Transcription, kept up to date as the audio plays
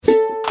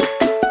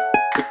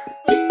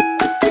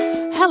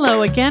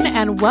Hello again,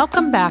 and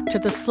welcome back to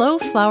the Slow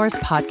Flowers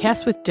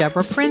podcast with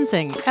Deborah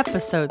Prinzing,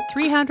 episode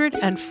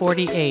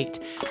 348.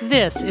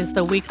 This is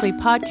the weekly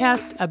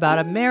podcast about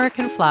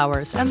American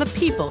flowers and the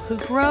people who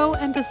grow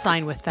and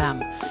design with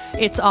them.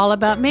 It's all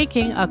about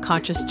making a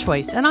conscious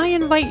choice, and I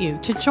invite you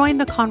to join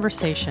the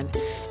conversation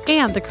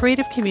and the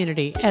creative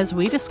community as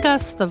we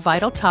discuss the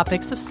vital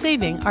topics of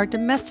saving our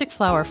domestic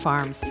flower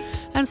farms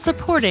and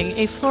supporting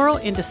a floral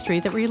industry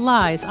that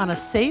relies on a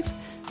safe,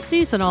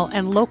 seasonal,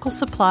 and local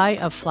supply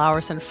of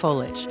flowers and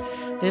foliage.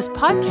 This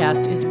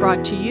podcast is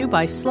brought to you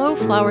by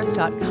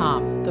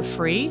slowflowers.com, the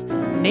free,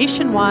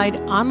 nationwide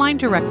online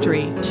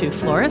directory to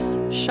florists,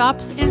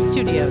 shops, and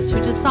studios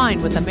who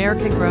design with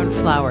American-grown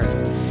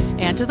flowers,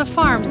 and to the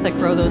farms that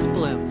grow those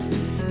blooms.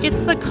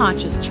 It's the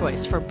conscious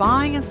choice for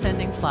buying and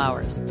sending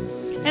flowers.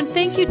 And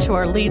thank you to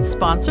our lead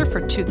sponsor for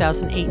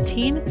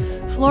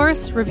 2018,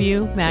 Florist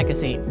Review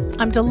Magazine.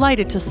 I'm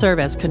delighted to serve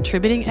as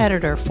contributing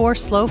editor for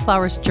Slow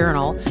Flowers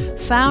Journal,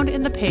 found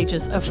in the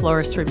pages of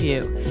Florist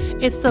Review.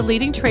 It's the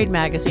leading trade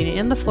magazine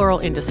in the floral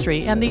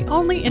industry and the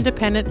only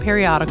independent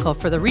periodical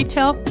for the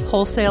retail,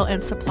 wholesale,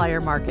 and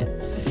supplier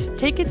market.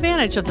 Take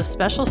advantage of the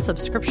special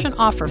subscription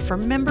offer for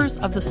members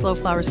of the Slow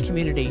Flowers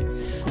community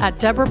at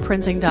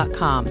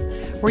deborahprinzing.com,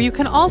 where you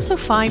can also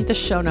find the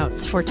show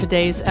notes for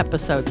today's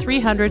episode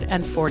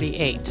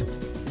 348.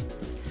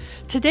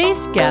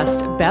 Today's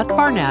guest, Beth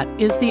Barnett,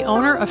 is the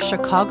owner of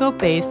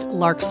Chicago-based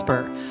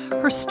Larkspur.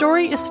 Her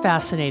story is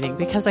fascinating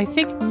because I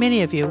think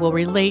many of you will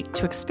relate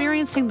to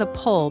experiencing the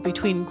pull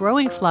between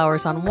growing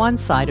flowers on one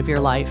side of your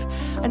life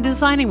and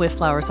designing with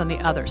flowers on the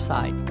other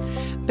side.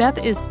 Beth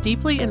is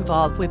deeply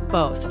involved with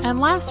both, and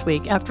last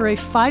week, after a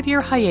 5-year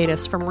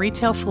hiatus from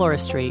retail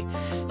floristry,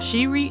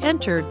 she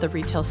re-entered the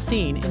retail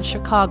scene in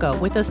Chicago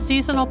with a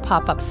seasonal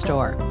pop-up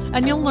store,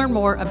 and you'll learn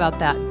more about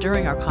that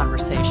during our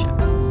conversation.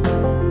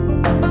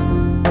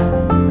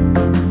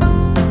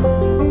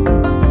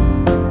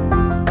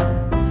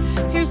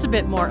 Here's a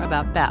bit more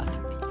about Beth.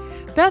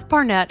 Beth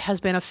Barnett has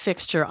been a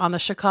fixture on the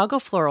Chicago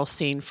floral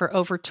scene for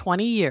over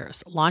 20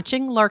 years,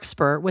 launching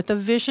Larkspur with a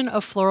vision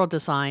of floral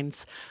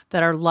designs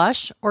that are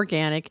lush,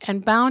 organic,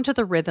 and bound to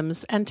the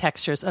rhythms and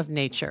textures of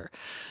nature.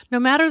 No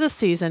matter the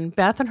season,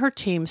 Beth and her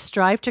team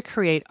strive to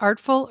create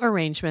artful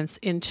arrangements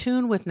in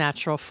tune with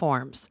natural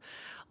forms.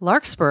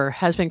 Larkspur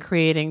has been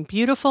creating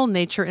beautiful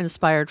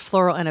nature-inspired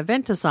floral and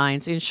event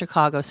designs in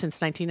Chicago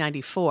since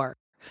 1994.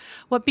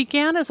 What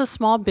began as a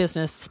small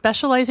business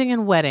specializing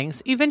in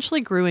weddings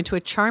eventually grew into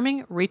a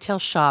charming retail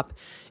shop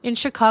in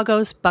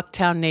Chicago's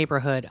Bucktown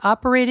neighborhood,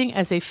 operating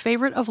as a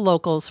favorite of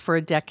locals for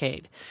a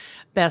decade.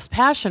 Beth's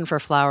passion for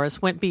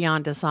flowers went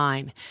beyond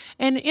design,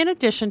 and in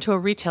addition to a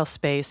retail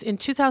space, in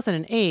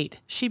 2008,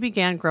 she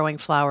began growing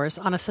flowers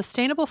on a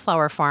sustainable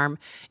flower farm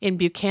in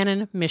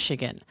Buchanan,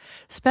 Michigan.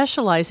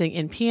 Specializing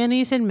in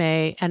peonies in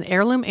May and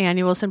heirloom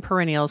annuals and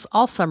perennials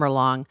all summer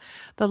long,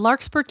 the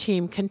Larkspur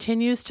team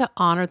continues to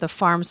honor the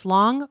farm's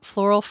long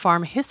floral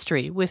farm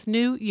history with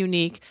new,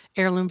 unique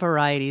heirloom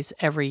varieties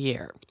every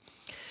year.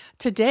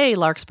 Today,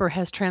 Larkspur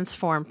has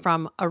transformed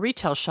from a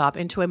retail shop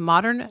into a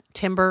modern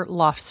timber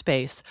loft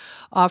space,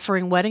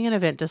 offering wedding and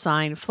event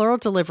design, floral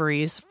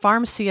deliveries,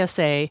 farm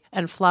CSA,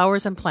 and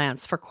flowers and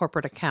plants for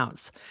corporate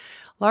accounts.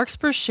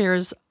 Larkspur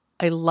shares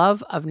a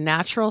love of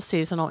natural,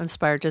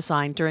 seasonal-inspired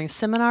design during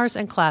seminars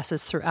and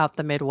classes throughout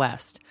the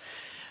Midwest.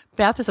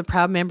 Beth is a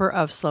proud member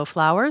of Slow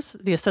Flowers,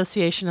 the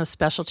Association of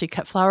Specialty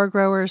Cut Flower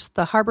Growers,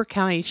 the Harbor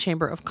County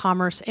Chamber of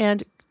Commerce,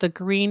 and the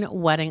Green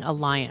Wedding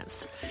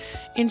Alliance.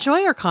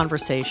 Enjoy our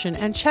conversation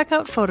and check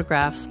out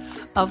photographs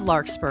of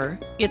Larkspur,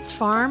 its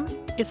farm,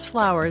 its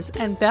flowers,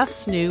 and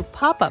Beth's new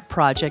pop-up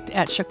project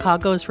at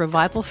Chicago's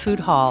Revival Food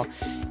Hall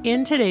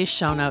in today's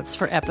show notes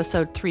for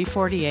episode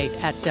 348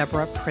 at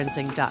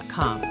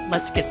deborahprinzing.com.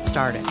 Let's get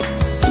started.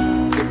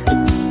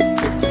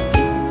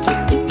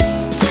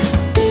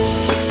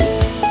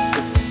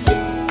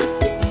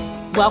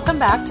 Welcome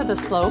back to the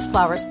Slow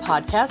Flowers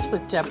podcast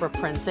with Deborah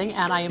Prinzing,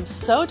 and I am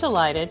so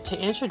delighted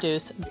to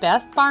introduce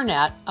Beth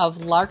Barnett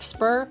of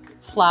Larkspur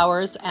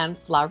Flowers and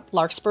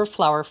Larkspur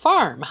Flower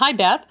Farm. Hi,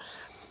 Beth.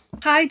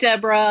 Hi,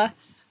 Deborah.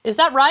 Is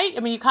that right? I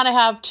mean, you kind of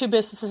have two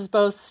businesses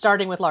both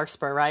starting with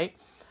Larkspur, right?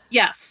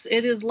 Yes,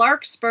 it is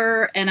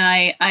Larkspur, and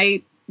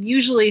I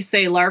usually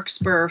say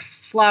Larkspur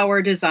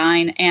Flower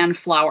Design and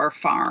Flower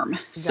Farm.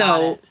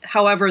 So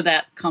however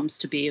that comes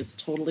to be is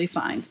totally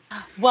fine.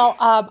 Well,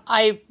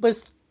 I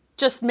was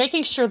just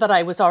making sure that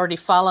I was already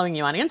following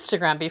you on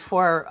Instagram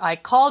before I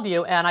called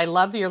you, and I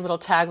love your little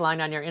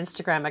tagline on your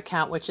Instagram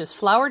account, which is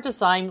Flower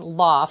Design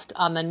Loft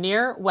on the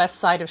near west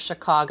side of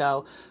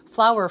Chicago,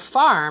 Flower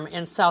Farm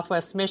in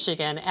southwest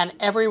Michigan, and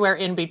everywhere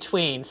in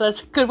between. So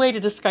that's a good way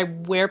to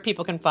describe where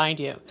people can find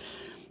you.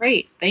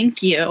 Great.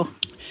 Thank you.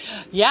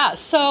 Yeah.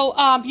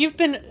 So you've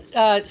been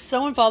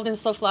so involved in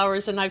Slow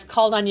Flowers, and I've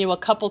called on you a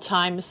couple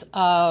times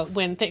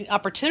when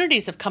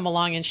opportunities have come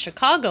along in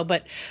Chicago,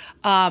 but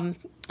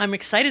I'm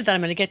excited that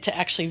I'm going to get to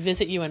actually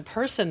visit you in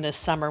person this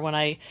summer when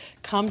I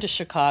come to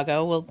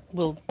Chicago.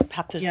 We'll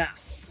have to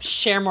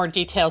share more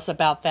details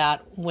about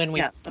that when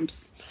we. Yes, I'm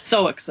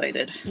so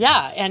excited.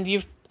 Yeah, and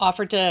you've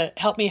offered to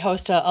help me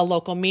host a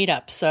local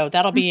meetup. So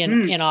that'll be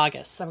in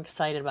August. I'm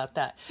excited about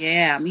that.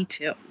 Yeah, me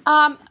too.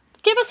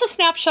 Give us a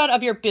snapshot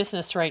of your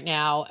business right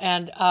now.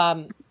 And,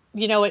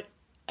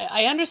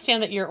 I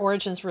understand that your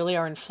origins really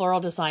are in floral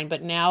design,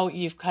 but now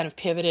you've kind of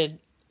pivoted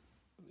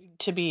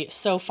to be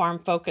so farm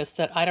focused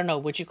that, I don't know,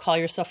 would you call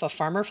yourself a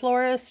farmer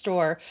florist,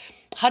 or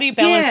how do you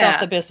balance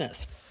out the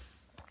business?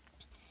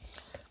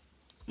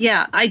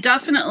 Yeah, I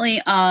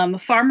definitely,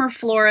 farmer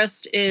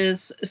florist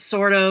is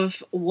sort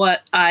of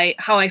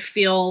how I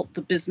feel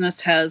the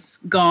business has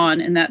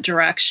gone in that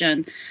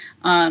direction.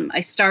 I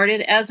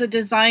started as a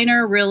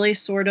designer really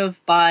sort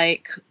of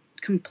by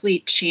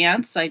complete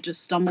chance. I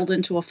just stumbled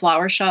into a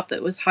flower shop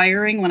that was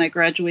hiring when I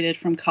graduated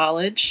from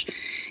college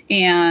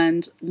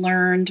and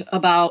learned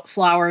about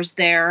flowers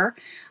there.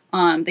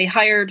 They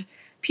hired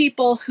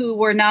people who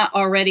were not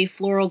already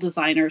floral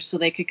designers, so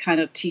they could kind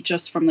of teach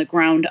us from the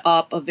ground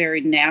up a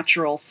very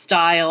natural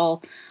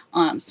style.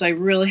 So I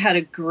really had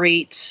a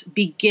great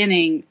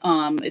beginning.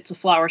 It's a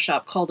flower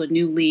shop called A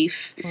New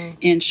Leaf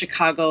in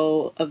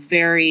Chicago, a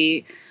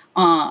very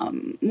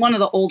one of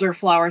the older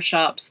flower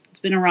shops. It's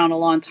been around a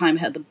long time,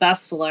 had the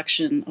best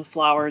selection of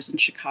flowers in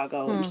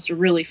Chicago. Just a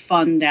really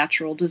fun,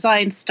 natural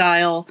design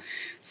style.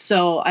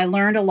 So I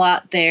learned a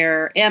lot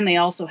there. And they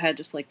also had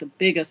just like the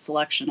biggest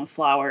selection of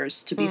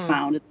flowers to be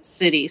found in the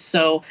city.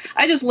 So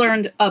I just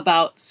learned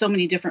about so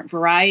many different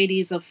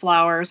varieties of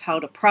flowers, how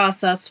to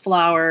process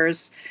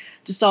flowers,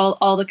 just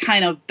all the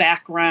kind of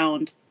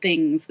background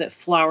things that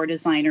flower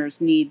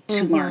designers need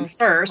to learn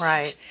first.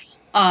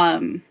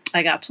 Right.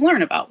 I got to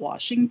learn about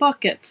washing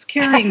buckets,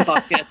 carrying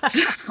buckets,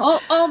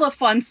 all the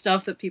fun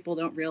stuff that people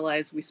don't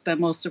realize we spend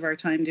most of our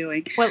time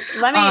doing. Well,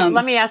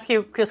 let me ask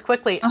you just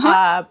quickly,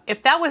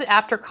 if that was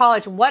after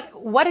college,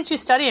 what did you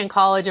study in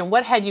college, and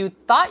what had you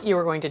thought you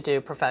were going to do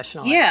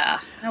professionally? Yeah,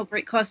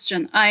 great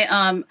question.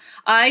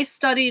 I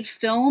studied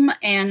film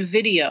and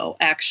video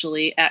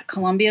actually at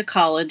Columbia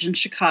College in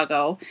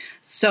Chicago.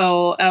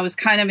 So I was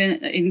kind of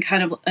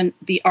in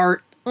the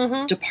art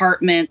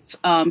department,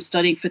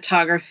 studying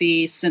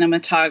photography,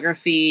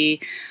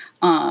 cinematography,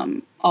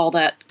 all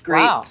that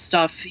great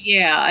stuff.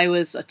 Yeah, I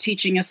was a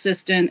teaching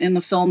assistant in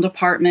the film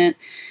department.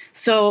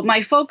 So my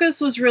focus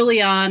was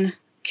really on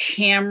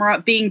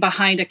being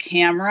behind a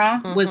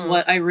camera was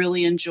what I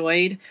really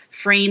enjoyed,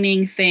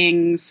 framing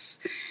things.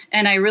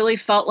 And I really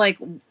felt like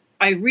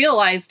I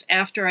realized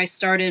after I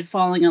started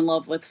falling in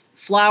love with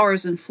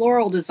flowers and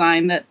floral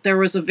design that there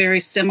was a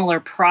very similar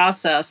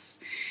process,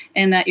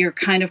 and that you're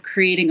kind of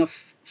creating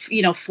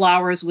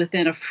flowers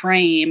within a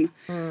frame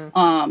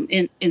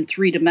in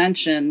 3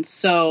 dimensions.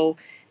 So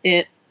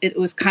it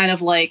was kind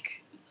of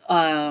like,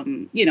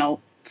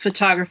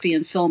 photography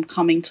and film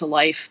coming to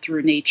life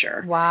through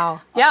nature.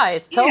 Wow. Yeah,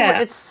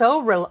 it's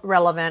so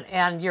relevant,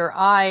 and your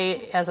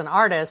eye as an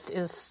artist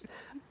is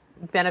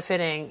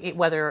benefiting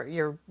whether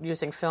you're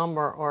using film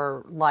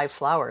or live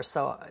flowers.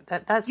 So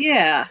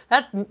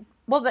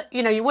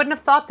you wouldn't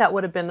have thought that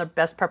would have been the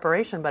best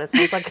preparation, but it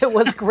sounds like it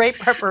was great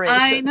preparation.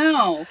 I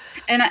know.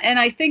 And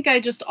I think I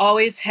just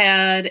always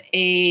had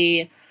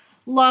a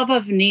love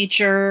of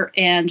nature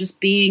and just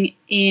being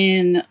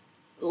in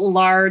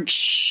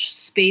large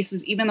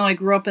spaces. Even though I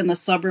grew up in the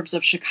suburbs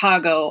of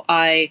Chicago,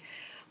 I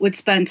would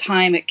spend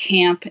time at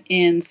camp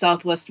in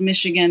Southwest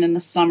Michigan in the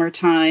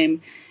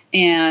summertime.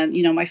 And,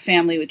 my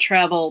family would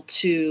travel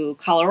to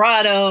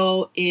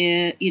Colorado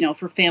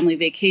for family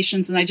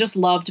vacations. And I just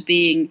loved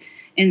being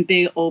in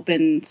big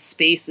open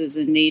spaces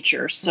in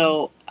nature.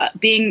 So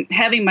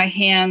having my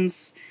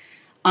hands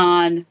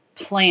on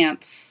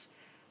plants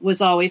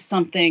was always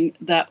something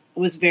that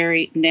was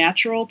very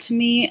natural to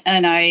me.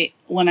 And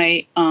when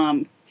I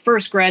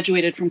first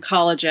graduated from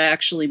college, I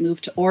actually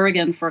moved to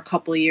Oregon for a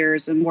couple of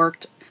years and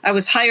worked. I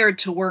was hired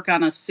to work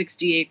on a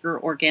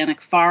 60-acre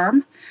organic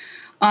farm.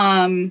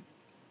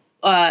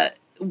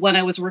 When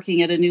I was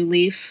working at A New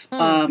Leaf,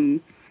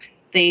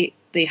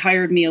 they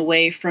hired me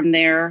away from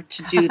there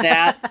to do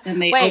that,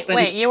 and they opened.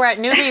 Wait, you were at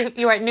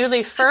New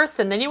Leaf first,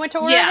 and then you went to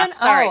Oregon? Yeah,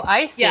 sorry. Oh,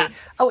 I see.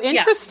 Yes. Oh,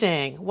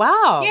 interesting. Yes.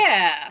 Wow.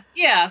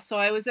 Yeah. So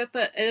I was at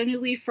A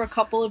New Leaf for a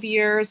couple of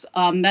years.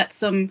 Met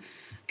some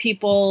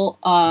people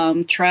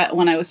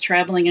when I was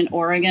traveling in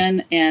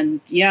Oregon,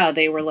 and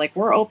they were like,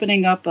 "We're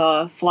opening up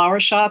a flower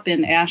shop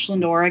in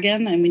Ashland,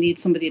 Oregon, and we need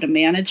somebody to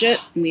manage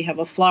it. And we have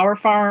a flower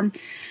farm."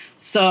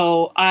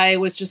 So I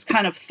was just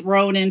kind of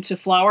thrown into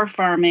flower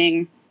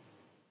farming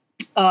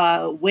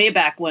way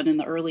back when in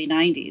the early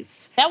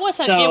 90s. It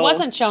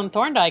wasn't Joan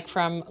Thorndike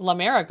from La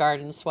Mera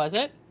Gardens, was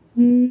it?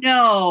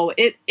 No,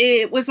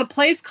 it was a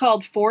place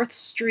called 4th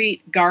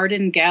Street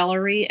Garden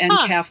Gallery and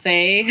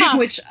Cafe,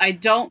 which I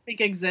don't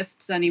think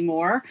exists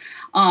anymore,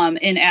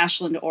 in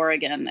Ashland,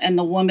 Oregon. And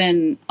the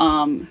woman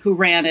who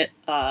ran it,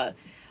 I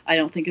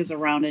don't think is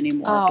around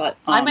anymore. But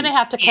I'm going to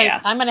have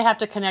to I'm going to have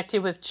to connect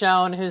you with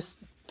Joan, who's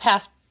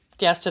past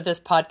guest of this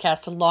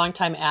podcast, a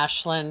longtime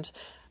Ashland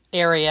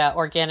area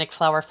organic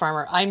flower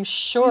farmer. I'm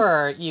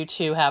sure you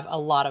two have a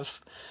lot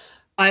of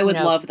I would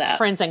love that.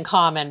 Friends in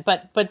common.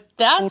 But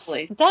that's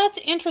Totally. that's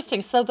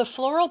interesting. So the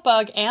floral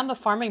bug and the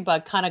farming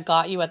bug kind of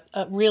got you at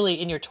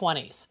really in your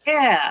 20s.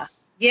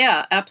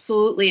 Yeah,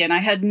 absolutely. And I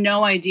had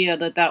no idea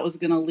that was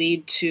going to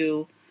lead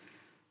to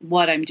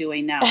what I'm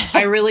doing now.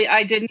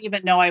 I didn't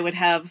even know I would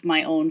have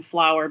my own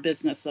flower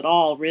business at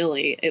all,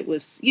 really. It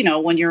was,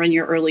 when you're in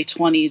your early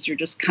 20s, you're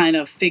just kind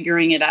of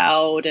figuring it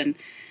out and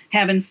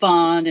having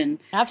fun and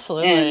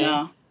absolutely.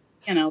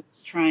 And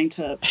trying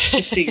to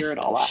figure it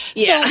all out.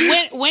 Yeah.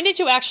 So when did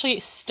you actually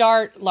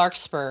start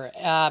Larkspur,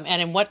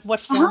 and in what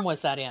form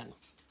was that in?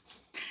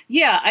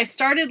 Yeah, I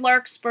started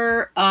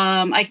Larkspur.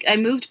 I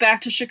moved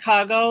back to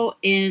Chicago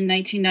in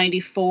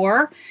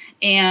 1994,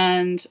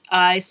 and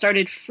I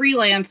started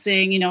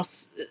freelancing.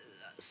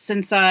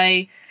 Since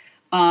I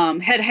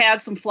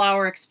had some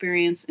flower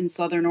experience in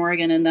Southern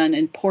Oregon, and then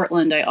in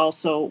Portland, I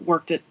also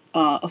worked at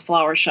a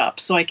flower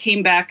shop. So I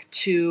came back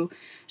to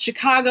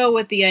Chicago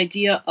with the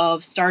idea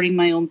of starting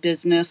my own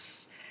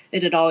business.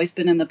 It had always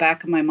been in the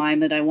back of my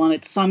mind that I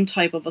wanted some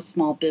type of a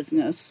small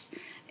business.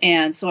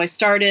 And so I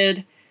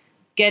started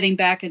getting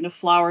back into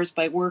flowers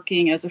by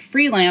working as a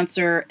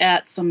freelancer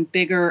at some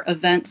bigger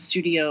event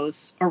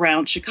studios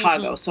around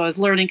Chicago. Mm-hmm. So I was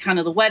learning kind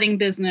of the wedding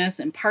business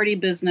and party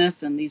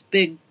business and these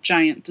big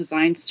giant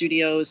design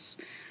studios.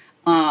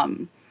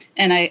 And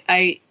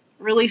I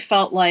really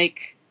felt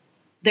like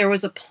there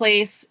was a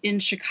place in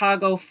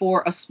Chicago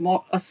for a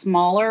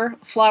smaller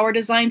flower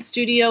design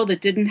studio that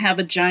didn't have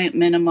a giant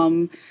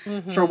minimum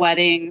for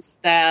weddings,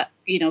 that,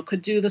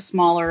 could do the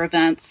smaller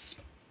events.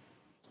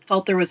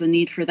 Felt there was a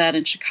need for that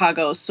in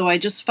Chicago. So I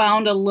just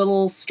found a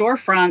little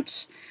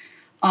storefront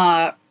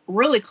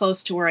really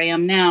close to where I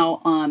am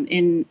now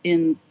in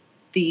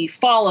the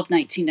fall of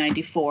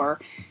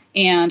 1994.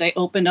 And I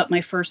opened up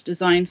my first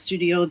design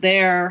studio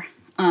there,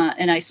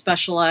 and I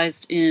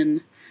specialized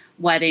in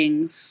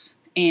weddings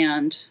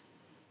and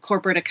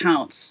corporate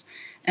accounts.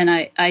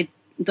 And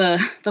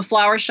the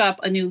flower shop,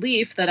 A New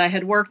Leaf, that I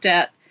had worked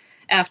at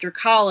after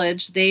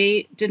college,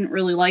 they didn't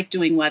really like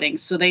doing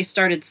weddings, so they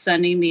started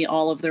sending me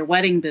all of their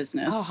wedding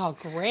business. Oh, how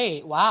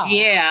great. Wow.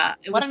 Yeah,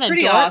 it was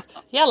pretty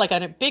awesome. Yeah, like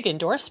a big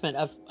endorsement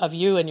of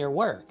you and your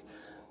work.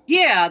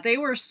 Yeah, they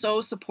were so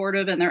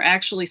supportive, and they're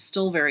actually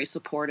still very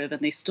supportive,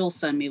 and they still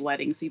send me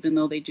weddings, even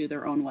though they do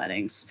their own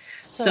weddings.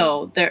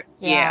 So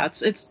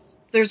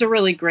there's a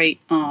really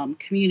great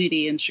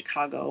community in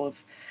Chicago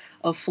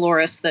of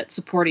florists that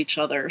support each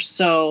other.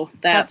 So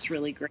that's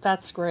really great.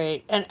 That's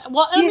great. And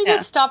let me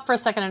just stop for a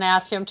second and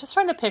ask you, I'm just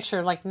trying to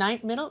picture like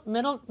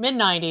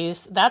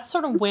mid-90s, that's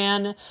sort of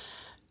when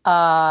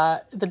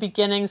the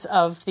beginnings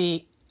of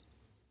the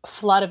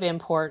flood of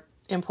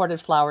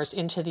imported flowers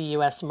into the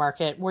U.S.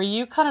 market. Were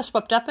you kind of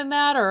swept up in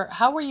that, or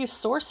how were you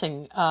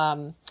sourcing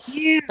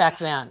back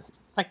then?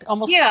 Like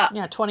almost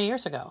 20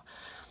 years ago.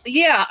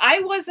 Yeah,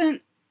 I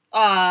wasn't,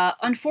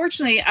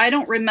 unfortunately, I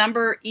don't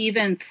remember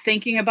even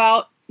thinking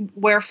about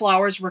where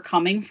flowers were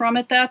coming from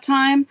at that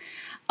time.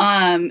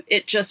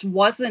 It just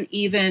wasn't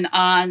even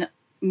on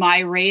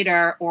my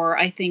radar, or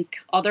I think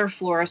other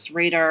florists'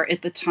 radar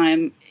at the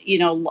time,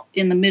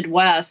 in the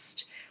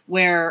Midwest,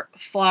 where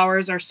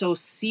flowers are so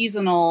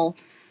seasonally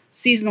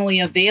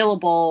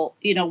available.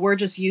 We're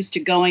just used to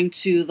going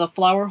to the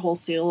flower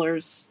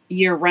wholesalers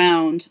year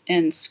round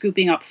and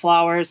scooping up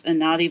flowers and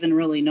not even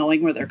really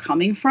knowing where they're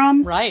coming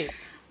from. Right.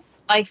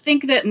 I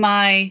think that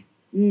my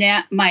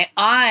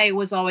eye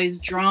was always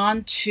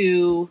drawn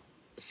to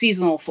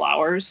seasonal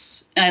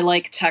flowers. I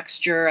like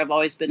texture. I've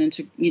always been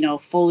into,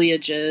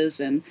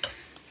 foliages and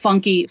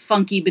funky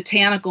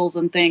botanicals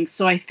and things.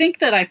 So I think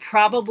that I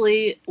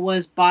probably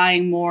was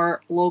buying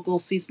more local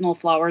seasonal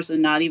flowers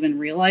and not even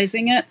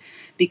realizing it,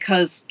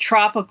 because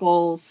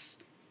tropicals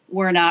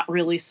were not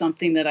really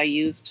something that I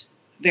used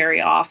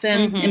very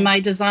often in my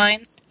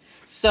designs.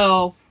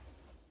 So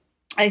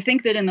I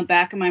think that in the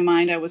back of my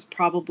mind, I was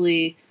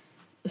probably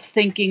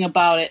thinking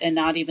about it and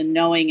not even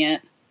knowing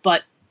it,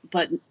 but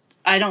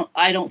I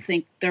don't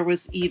think there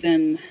was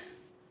even,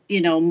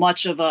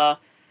 much of a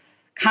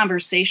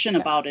conversation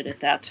about it at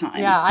that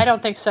time. Yeah, I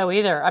don't think so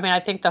either. I mean, I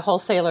think the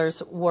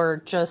wholesalers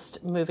were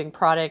just moving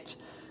product,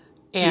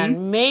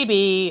 and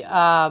maybe,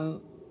 my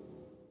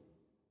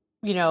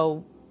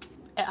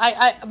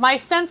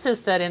sense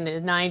is that in the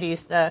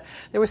 90s,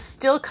 there was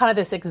still kind of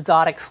this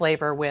exotic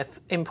flavor with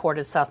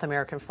imported South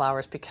American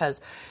flowers, because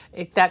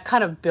that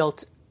kind of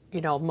built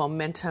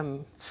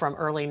momentum from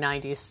early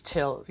 90s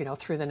till,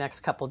 through the next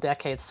couple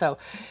decades. So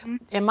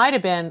it might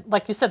have been,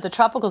 like you said, the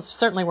tropicals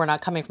certainly were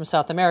not coming from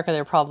South America. They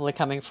were probably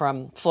coming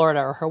from Florida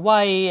or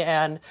Hawaii.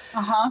 And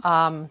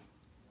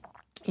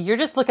you're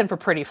just looking for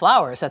pretty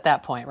flowers at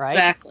that point, right?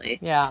 Exactly.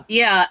 Yeah.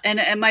 Yeah.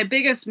 And my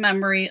biggest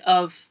memory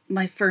of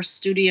my first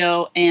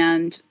studio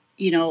and,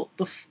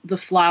 the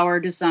flower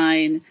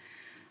design,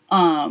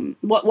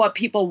 what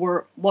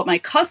my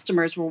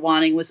customers were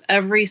wanting was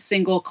every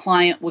single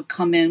client would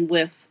come in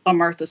with a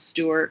Martha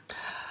Stewart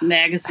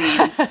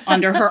magazine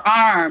under her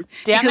arm.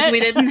 Damn because it. we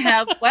didn't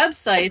have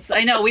websites.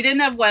 I know we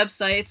didn't have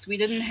websites. We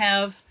didn't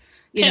have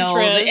the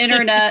Pinterest.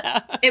 internet.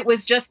 Yeah. It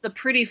was just the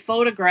pretty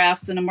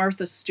photographs in a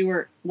Martha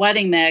Stewart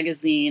wedding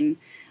magazine.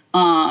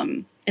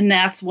 And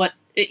that's what,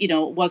 it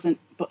wasn't,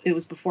 it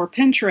was before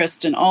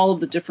Pinterest and all of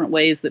the different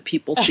ways that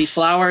people see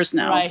flowers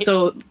now. Right.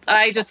 So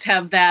I just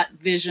have that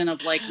vision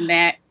of like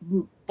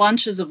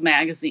bunches of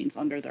magazines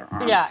under their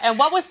arm. Yeah. And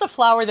what was the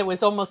flower that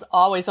was almost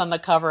always on the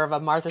cover of a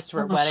Martha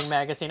Stewart wedding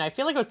magazine? I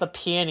feel like it was the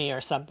peony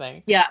or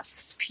something.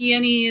 Yes.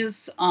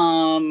 Peonies,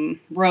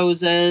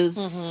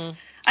 roses.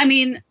 I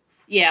mean,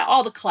 yeah,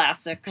 all the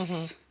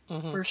classics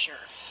for sure.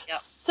 Yep.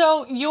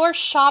 So your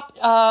shop,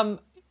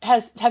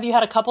 have you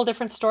had a couple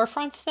different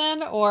storefronts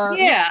then, or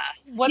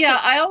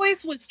I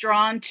always was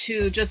drawn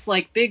to just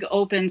like big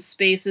open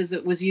spaces.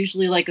 It was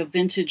usually like a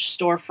vintage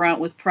storefront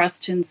with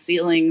pressed tin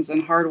ceilings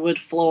and hardwood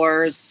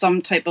floors,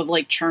 some type of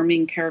like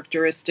charming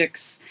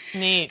characteristics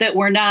that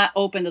were not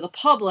open to the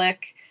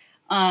public.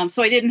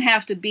 So I didn't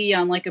have to be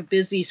on like a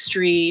busy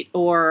street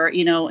or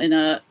in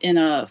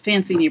a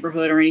fancy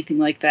neighborhood or anything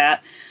like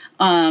that.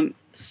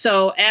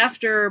 So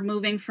after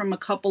moving from a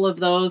couple of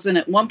those, and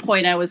at one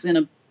point I was in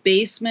a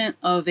basement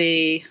of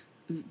a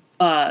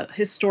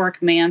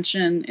historic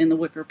mansion in the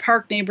Wicker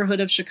Park neighborhood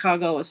of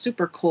Chicago. It was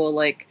super cool.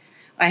 Like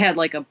I had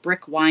like a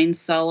brick wine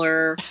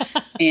cellar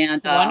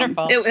and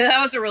wonderful. That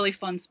was a really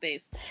fun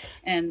space.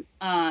 And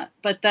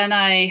but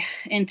then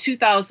in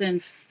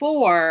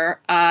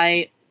 2004,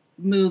 I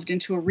moved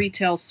into a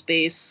retail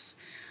space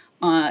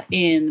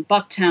in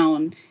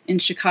Bucktown in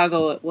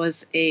Chicago. It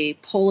was a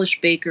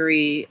Polish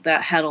bakery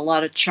that had a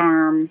lot of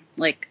charm,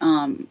 like,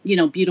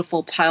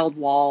 beautiful tiled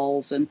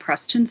walls and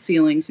pressed tin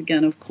ceilings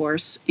again, of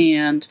course.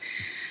 And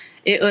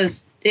it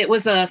was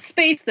a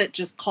space that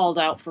just called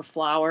out for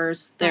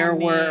flowers.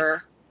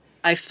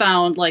 I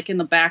found like in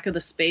the back of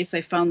the space,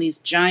 I found these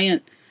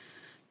giant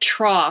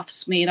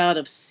troughs made out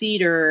of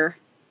cedar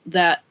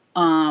that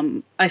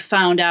I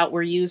found out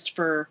were used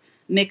for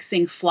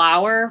mixing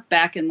flour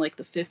back in like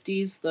the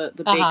 50s. The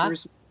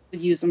bakers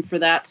would use them for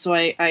that. So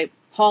I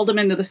hauled them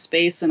into the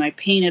space and I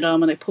painted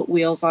them and I put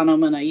wheels on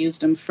them and I used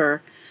them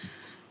for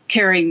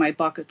carrying my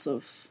buckets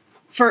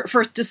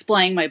for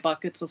displaying my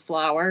buckets of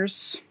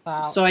flowers. Wow.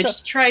 So I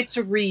just tried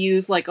to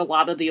reuse like a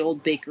lot of the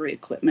old bakery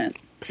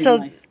equipment.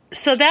 So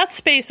that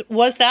space,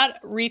 was that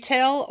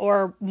retail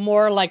or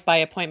more like by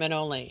appointment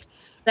only?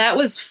 That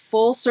was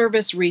full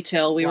service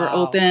retail. We were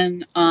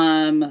open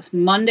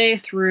Monday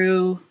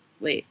through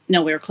we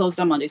were closed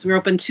on Mondays. We were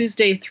open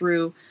Tuesday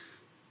through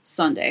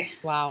Sunday.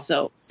 Wow.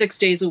 So 6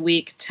 days a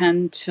week,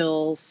 10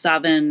 till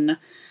 7,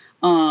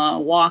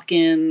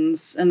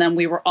 walk-ins. And then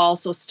we were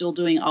also still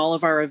doing all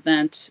of our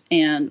event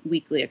and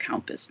weekly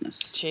account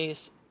business.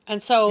 Jeez.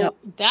 And so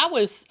that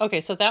was,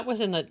 so that was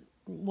in the,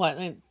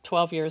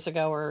 12 years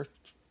ago or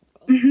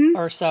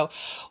so.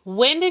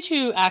 When did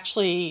you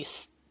actually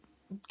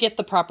get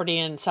the property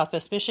in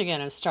Southwest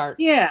Michigan and start?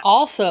 Yeah.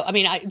 Also, I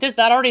mean, that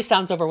already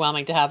sounds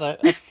overwhelming to have a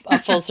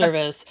full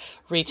service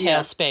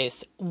retail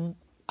space.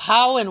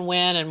 How and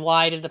when and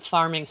why did the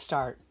farming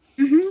start?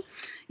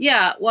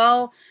 Yeah.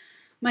 Well,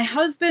 my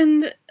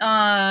husband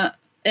and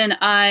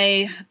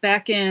I,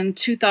 back in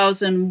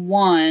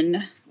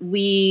 2001,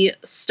 we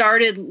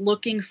started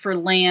looking for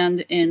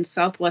land in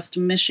Southwest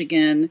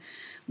Michigan,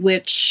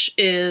 which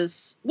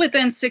is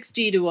within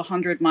 60 to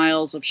 100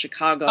 miles of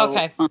Chicago.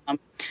 Okay.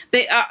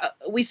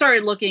 We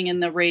started looking in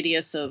the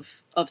radius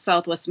of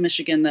Southwest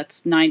Michigan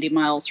that's 90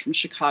 miles from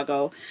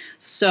Chicago.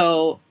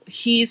 So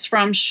he's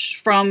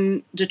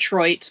from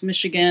Detroit,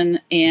 Michigan,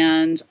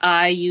 and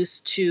I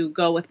used to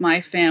go with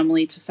my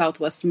family to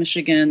Southwest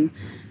Michigan.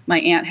 My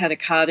aunt had a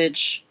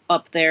cottage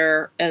up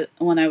there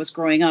when I was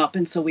growing up,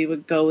 and so we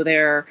would go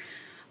there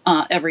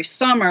every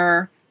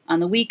summer on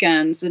the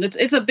weekends. And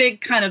it's a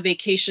big kind of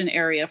vacation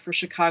area for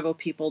Chicago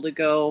people to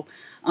go.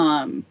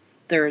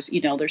 There's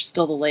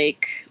still the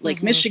Lake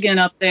Michigan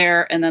up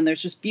there, and then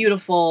there's just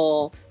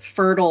beautiful,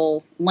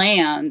 fertile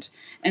land.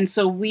 And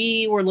so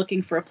we were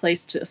looking for a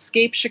place to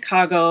escape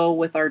Chicago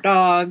with our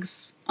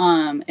dogs,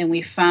 and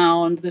we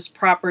found this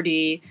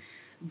property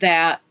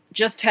that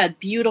just had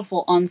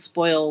beautiful,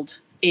 unspoiled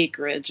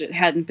acreage. It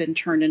hadn't been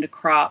turned into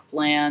crop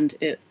land.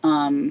 It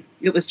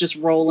was just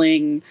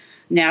rolling,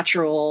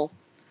 natural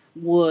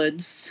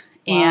woods.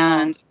 Wow.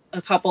 And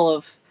a couple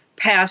of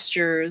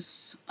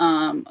pastures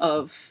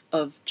of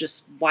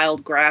just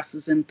wild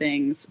grasses and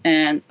things,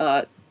 and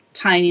a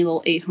tiny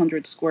little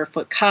 800 square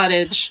foot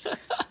cottage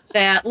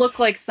that looked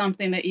like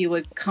something that you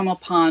would come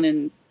upon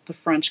in the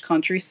French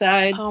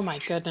countryside. Oh my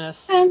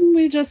goodness. And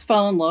we just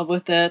fell in love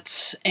with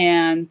it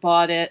and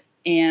bought it,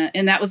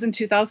 and that was in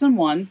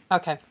 2001.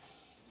 Okay.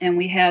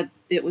 And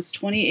it was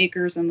 20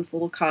 acres in this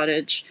little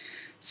cottage.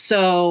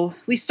 So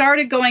we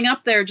started going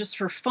up there just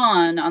for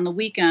fun on the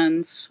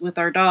weekends with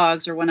our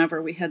dogs or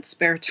whenever we had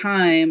spare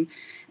time,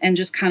 and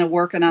just kind of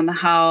working on the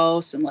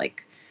house and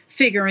like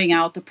figuring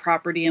out the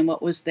property and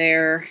what was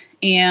there.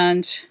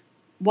 And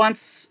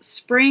once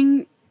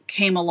spring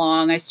came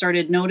along, I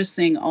started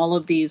noticing all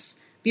of these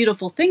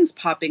beautiful things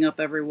popping up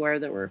everywhere.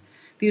 There were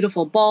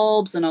beautiful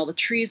bulbs and all the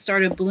trees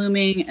started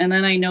blooming. And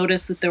then I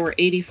noticed that there were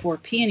 84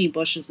 peony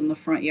bushes in the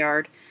front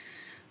yard.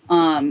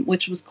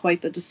 which was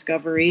quite the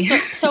discovery.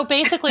 So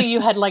basically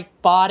you had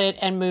like bought it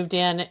and moved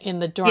in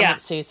the dormant Yeah.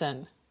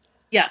 season.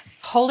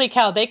 Yes. Holy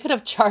cow, they could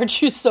have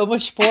charged you so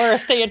much more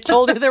if they had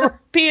told you there were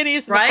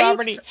peonies in the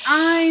property.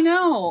 I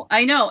know.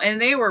 And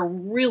they were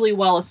really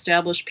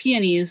well-established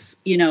peonies,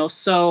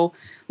 so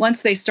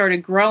once they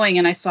started growing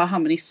and I saw how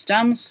many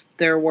stems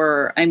there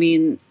were, I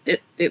mean,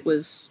 it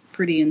was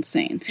pretty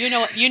insane.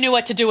 You knew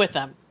what to do with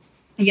them.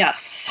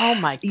 Yes. Oh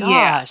my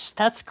gosh,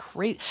 that's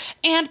great.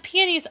 And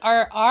peonies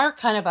are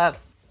kind of a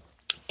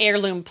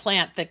heirloom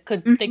plant that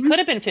they could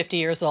have been 50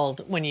 years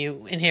old when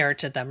you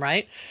inherited them,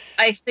 right?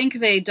 I think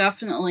they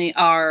definitely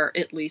are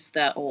at least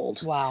that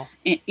old. Wow.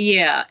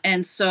 Yeah,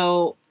 and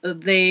so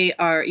they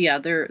are. Yeah,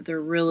 they're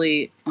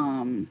really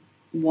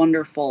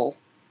wonderful,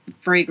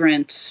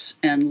 fragrant,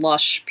 and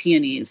lush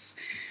peonies.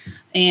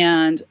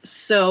 And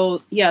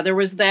so there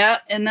was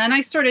that, and then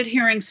I started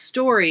hearing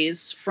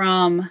stories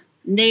from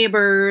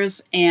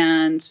neighbors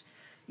and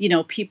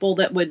people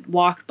that would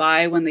walk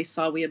by when they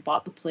saw we had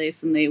bought the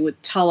place, and they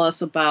would tell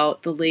us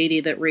about the lady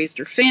that raised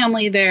her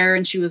family there,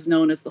 and she was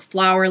known as the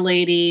flower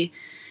lady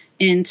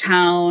in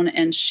town,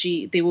 and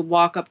they would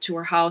walk up to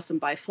her house and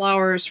buy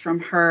flowers from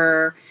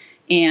her,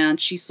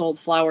 and she sold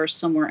flowers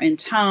somewhere in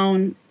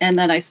town. And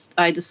then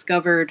I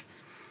discovered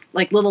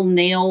like little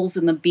nails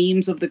in the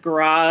beams of the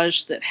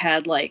garage that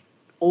had like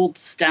old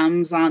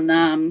stems on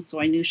them,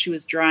 so I knew she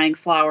was drying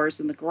flowers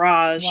in the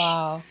garage.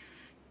 Wow.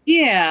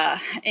 Yeah,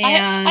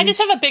 and I just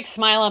have a big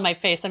smile on my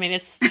face. I mean,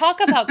 it's talk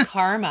about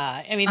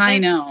karma. I mean, I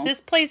know. This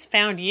place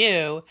found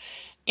you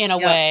in a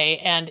way,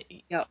 and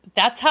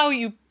that's how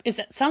you.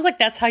 Sounds like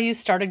that's how you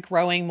started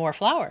growing more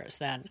flowers.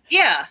 Then.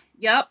 Yeah.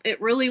 Yep. It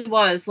really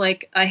was.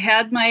 Like I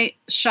had my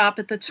shop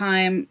at the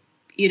time,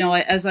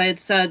 as I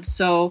had said.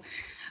 So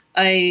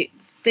I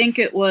think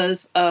it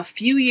was a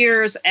few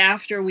years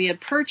after we had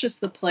purchased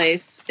the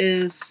place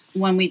is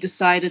when we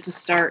decided to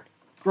start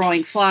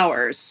growing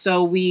flowers.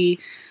 So we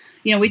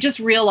just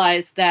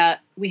realized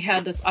that we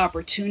had this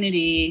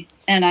opportunity,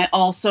 and I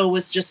also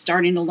was just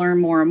starting to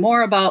learn more and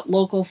more about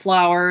local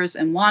flowers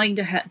and wanting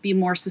to be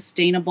more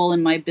sustainable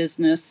in my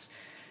business.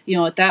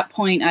 At that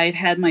point, I had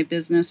had my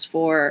business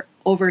for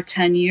over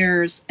 10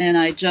 years, and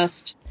I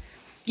just,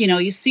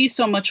 you see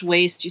so much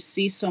waste, you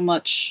see so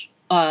much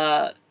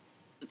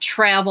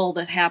travel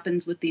that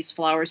happens with these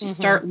flowers. You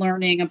start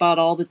learning about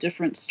all the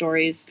different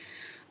stories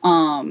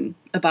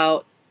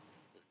about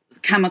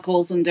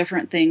chemicals and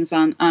different things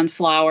on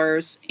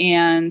flowers.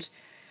 And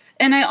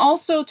I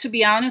also, to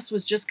be honest,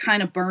 was just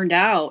kind of burned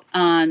out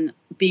on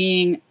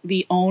being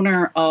the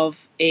owner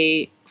of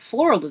a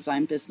floral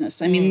design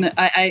business. I mean,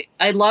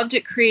 I loved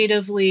it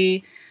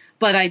creatively,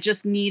 but I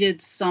just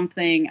needed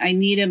something. I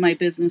needed my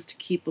business to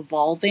keep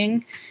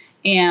evolving.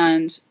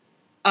 And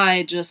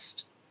I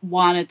just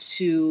wanted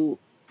to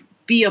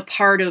be a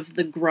part of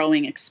the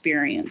growing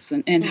experience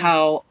and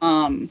how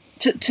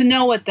to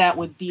know what that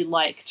would be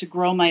like to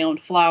grow my own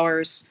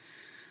flowers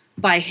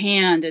by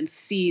hand and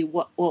see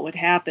what would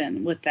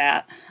happen with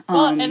that.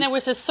 Well, and there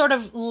was this sort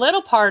of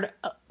little part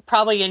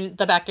probably in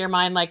the back of your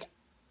mind, like,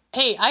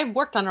 hey, I've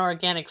worked on an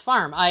organic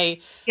farm. I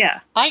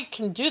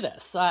can do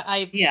this.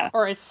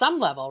 Or at some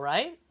level,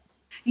 right?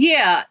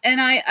 Yeah. And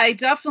I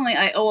definitely,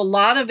 I owe a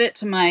lot of it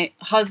to my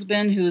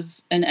husband,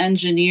 who's an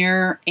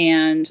engineer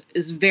and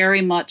is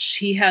very much,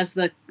 he has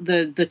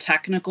the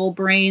technical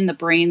brain, the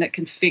brain that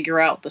can figure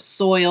out the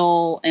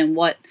soil and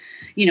what,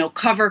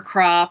 cover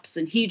crops.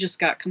 And he just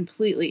got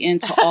completely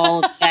into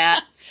all of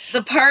that.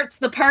 The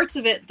parts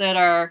of it that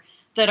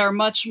are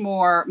much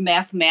more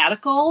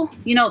mathematical,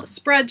 the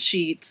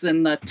spreadsheets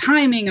and the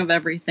timing of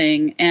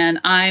everything. And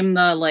I'm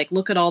the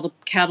look at all the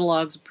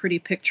catalogs of pretty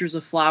pictures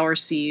of flower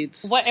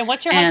seeds.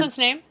 What's your husband's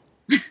name?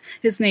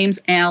 His name's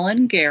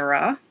Alan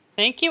Guerra.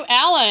 Thank you,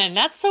 Alan.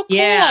 That's so cool.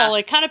 Yeah.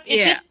 It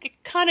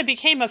kind of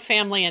became a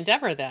family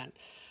endeavor then.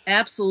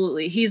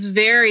 Absolutely. He's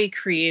very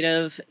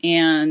creative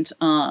and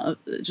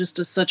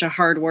just such a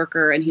hard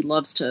worker, and he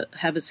loves to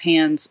have his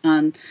hands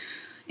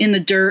in the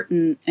dirt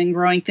and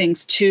growing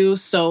things too.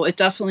 So it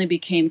definitely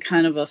became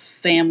kind of a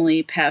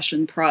family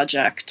passion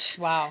project.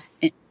 Wow.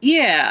 And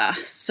yeah.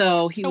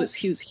 So he was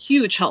a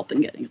huge help in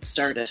getting it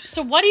started.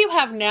 So what do you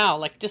have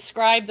now?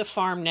 Describe the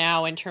farm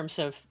now in terms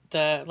of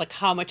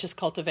how much is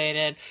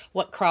cultivated,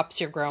 what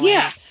crops you're growing.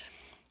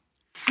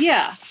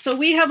 Yeah. So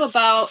we have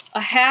about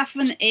a half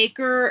an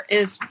acre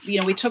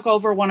we took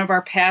over one of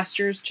our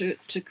pastures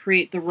to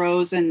create the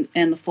rose and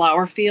the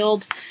flower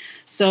field.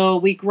 So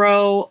we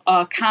grow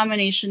a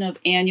combination of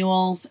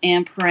annuals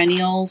and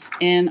perennials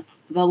in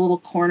the little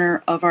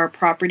corner of our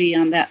property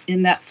in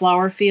that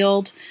flower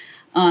field.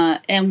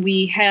 And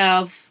we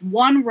have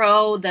one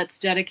row that's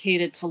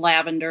dedicated to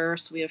lavender.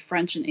 So we have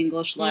French and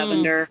English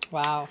lavender.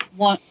 Wow.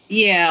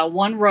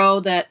 One row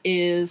that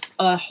is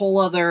a whole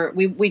other,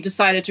 we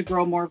decided to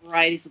grow more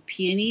varieties of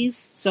peonies.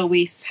 So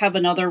we have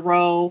another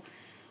row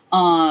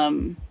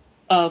of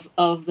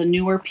the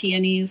newer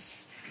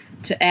peonies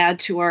to add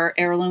to our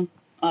heirloom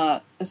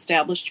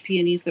established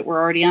peonies that were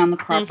already on the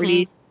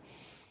property.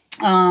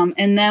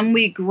 And then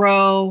we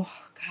grow,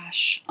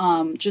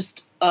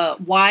 just a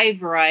wide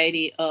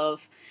variety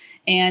of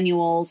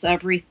annuals,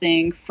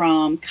 everything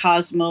from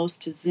cosmos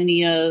to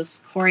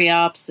zinnias,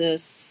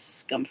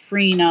 coreopsis,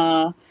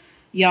 gomphrena,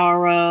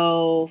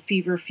 yarrow,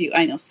 feverfew.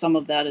 I know some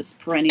of that is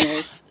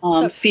perennials.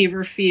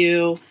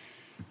 Feverfew.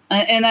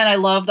 And then I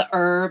love the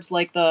herbs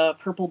like the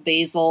purple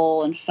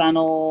basil and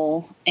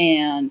fennel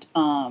and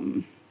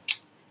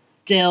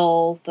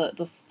dill,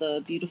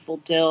 the beautiful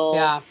dill.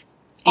 Yeah.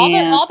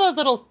 All the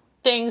little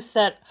things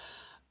that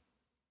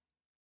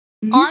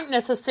aren't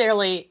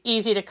necessarily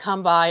easy to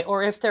come by,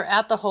 or if they're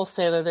at the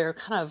wholesaler, they're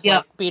kind of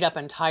like beat up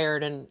and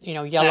tired and,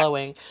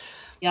 yellowing.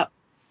 Yep.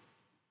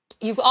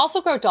 You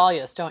also grow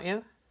dahlias, don't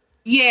you?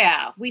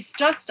 Yeah.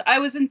 I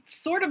was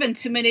sort of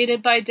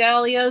intimidated by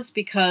dahlias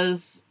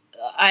because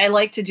I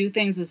like to do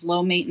things as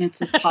low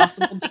maintenance as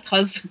possible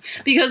because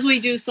we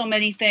do so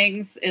many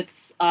things.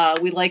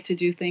 We like to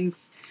do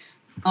things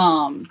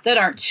that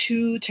aren't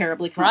too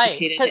terribly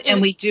complicated, right.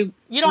 And we do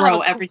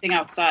grow everything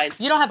outside.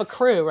 You don't have a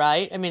crew,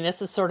 right? I mean,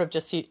 this is sort of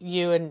just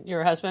you and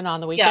your husband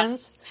on the weekends?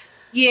 Yes.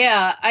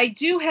 Yeah, I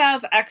do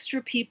have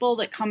extra people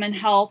that come and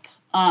help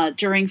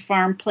during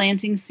farm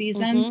planting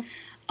season.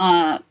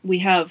 Mm-hmm. We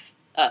have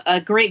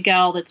a great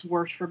gal that's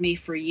worked for me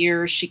for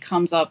years. She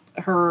comes up,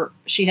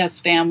 she has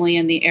family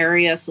in the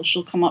area, so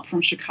she'll come up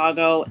from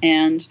Chicago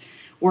and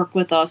work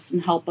with us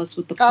and help us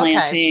with the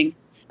planting.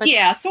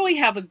 Okay. So we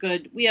have a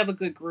good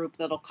group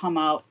that'll come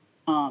out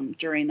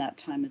during that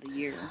time of the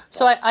year.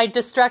 So I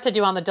distracted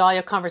you on the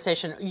dahlia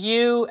conversation.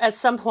 You, at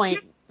some point,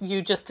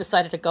 you just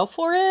decided to go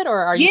for it, or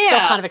are you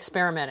still kind of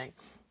experimenting?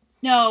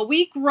 No,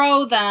 we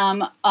grow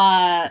them.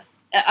 I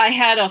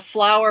had a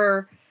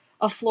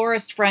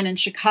florist friend in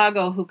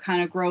Chicago who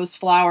kind of grows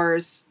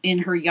flowers in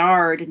her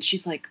yard, and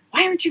she's like,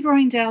 "Why aren't you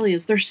growing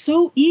dahlias? They're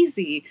so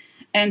easy."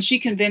 And she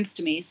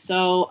convinced me.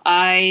 So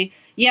I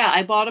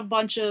bought a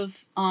bunch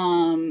of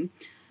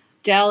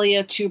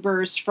dahlia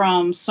tubers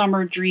from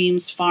Summer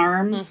Dreams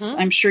Farms.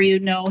 Mm-hmm. I'm sure you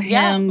know him.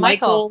 Yeah,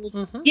 Michael.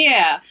 Mm-hmm.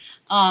 Yeah.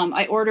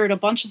 I ordered a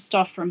bunch of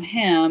stuff from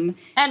him.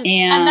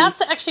 And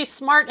that's actually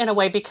smart in a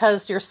way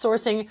because you're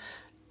sourcing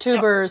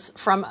tubers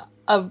from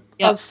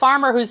a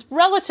farmer who's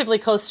relatively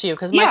close to you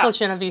because Michael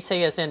Genovese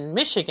is in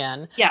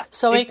Michigan. Yes,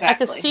 so exactly. I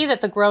could see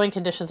that the growing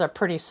conditions are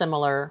pretty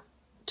similar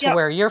to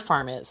where your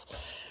farm is.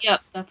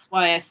 Yep, that's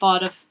why I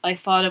thought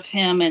of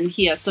him, and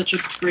he has such a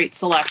great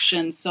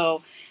selection.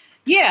 So,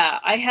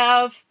 I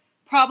have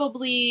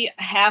probably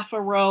half a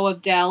row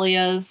of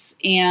dahlias,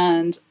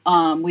 and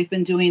we've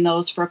been doing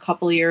those for a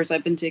couple of years.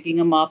 I've been digging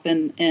them up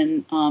and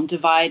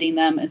dividing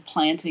them and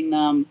planting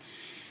them,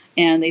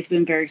 and they've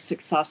been very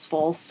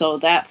successful. So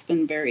that's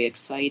been very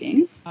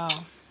exciting.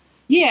 Oh.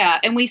 Yeah,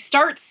 and we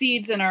start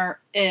seeds in our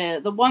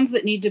the ones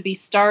that need to be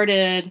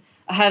started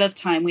ahead of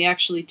time. We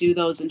actually do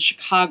those in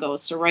Chicago.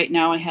 So right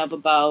now I have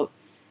about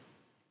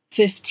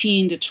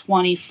 15 to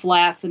 20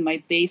 flats in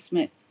my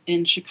basement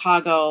in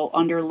Chicago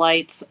under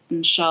lights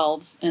and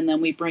shelves, and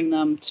then we bring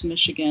them to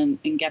Michigan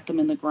and get them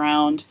in the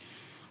ground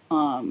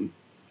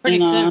pretty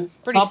soon.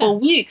 Couple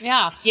weeks.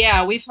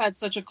 Yeah, we've had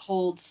such a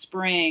cold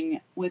spring,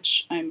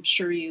 which I'm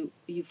sure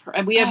you've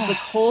heard. We have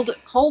the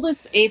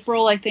coldest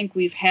April I think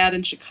we've had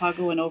in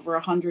Chicago in over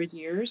 100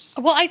 years.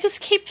 Well, I just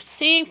keep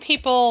seeing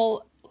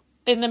people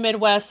in the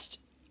Midwest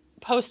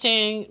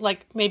posting,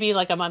 like maybe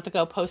like a month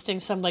ago, posting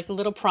some like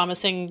little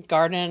promising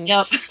garden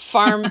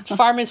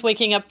farm is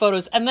waking up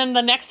photos, and then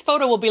the next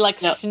photo will be like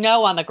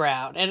snow on the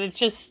ground, and it's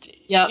just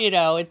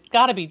it's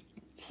got to be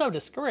so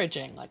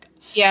discouraging. Like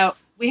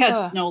we had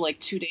snow like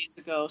 2 days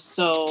ago,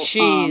 so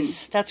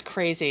jeez, that's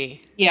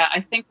crazy. Yeah,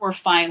 I think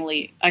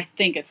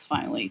it's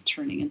finally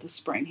turning into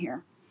spring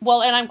here.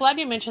 Well, and I'm glad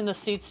you mentioned the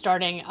seed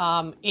starting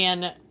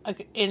in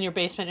your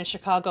basement in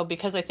Chicago,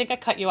 because I think I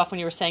cut you off when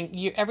you were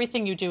saying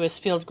everything you do is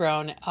field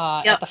grown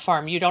at the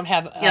farm. You don't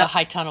have a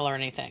high tunnel or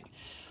anything.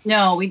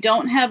 No, we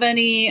don't have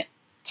any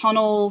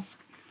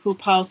tunnels,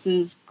 hoop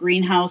houses,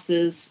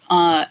 greenhouses.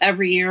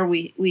 Every year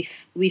we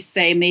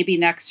say maybe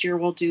next year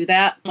we'll do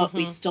that, but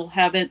we still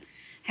haven't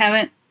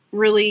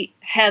really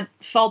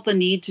felt the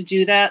need to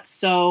do that.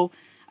 So,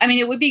 I mean,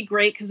 it would be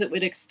great because it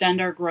would extend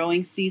our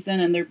growing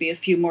season, and there'd be a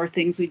few more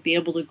things we'd be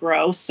able to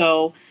grow.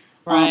 So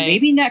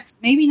maybe next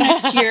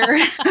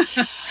year.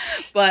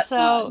 But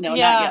no, not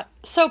yet.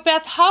 So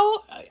Beth,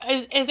 how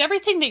is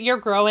everything that you're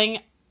growing?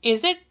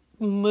 Is it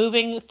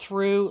moving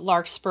through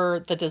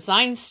Larkspur, the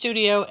design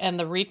studio, and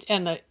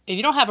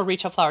you don't have a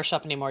retail flower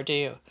shop anymore, do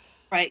you?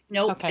 Right.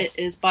 Nope. Okay. It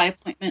is by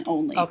appointment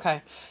only.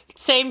 Okay.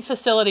 Same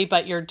facility,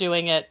 but you're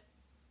doing it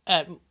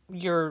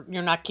you're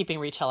not keeping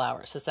retail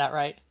hours. Is that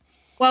right?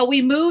 Well,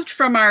 we moved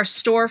from our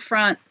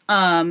storefront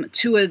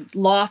to a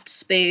loft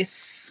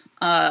space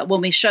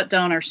when we shut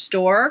down our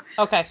store.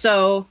 Okay.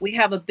 So we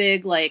have a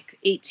big, like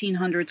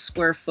 1,800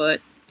 square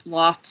foot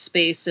loft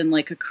space in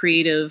like a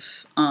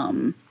creative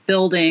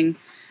building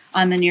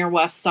on the near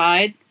west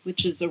side,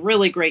 which is a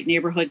really great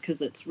neighborhood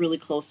because it's really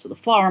close to the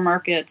flower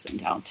markets and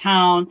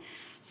downtown.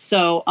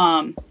 So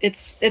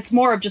it's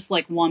more of just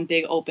like one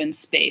big open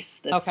space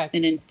that's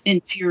an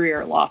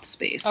interior loft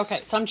space.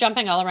 Okay, so I'm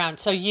jumping all around.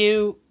 So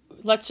you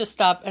let's just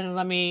stop and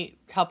let me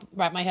help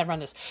wrap my head around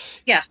this.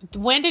 Yeah.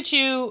 When did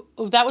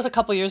that was a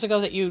couple years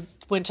ago that you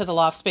went to the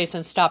loft space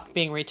and stopped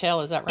being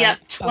retail. Is that right? Yeah.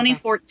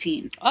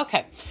 2014.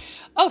 Okay.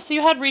 Oh, so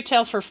you had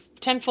retail for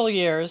 10 full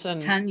years and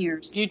 10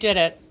 years. You did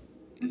it.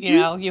 You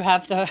know, you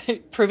have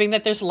the proving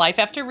that there's life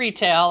after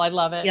retail. I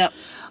love it. Yep.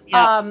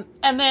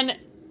 And then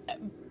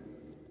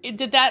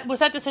was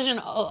that decision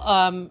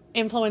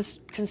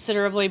influenced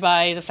considerably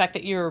by the fact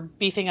that you're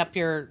beefing up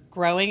your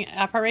growing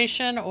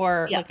operation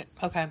or yes.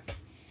 Okay.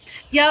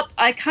 Yep.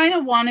 I kind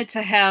of wanted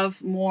to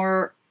have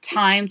more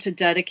time to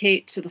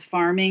dedicate to the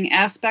farming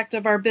aspect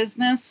of our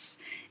business.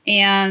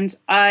 And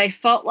I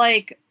felt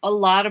like a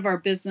lot of our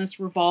business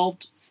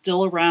revolved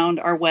still around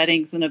our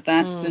weddings and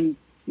events and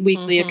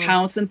weekly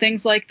accounts and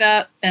things like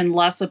that, and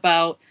less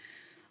about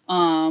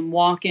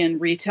walk-in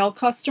retail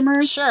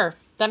customers. Sure,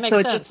 that makes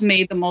sense. So it just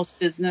made the most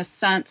business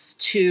sense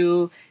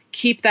to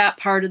keep that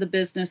part of the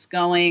business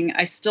going.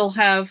 I still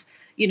have,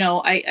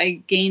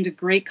 I gained a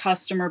great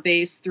customer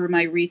base through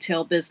my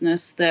retail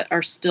business that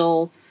are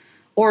still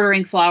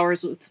ordering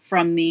flowers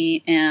from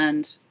me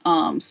and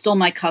still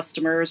my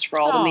customers for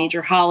all the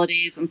major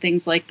holidays and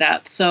things like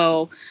that.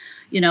 So,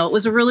 it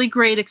was a really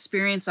great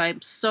experience.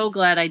 I'm so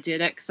glad I did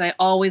it because I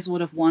always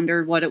would have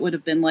wondered what it would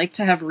have been like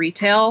to have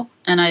retail.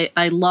 And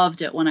I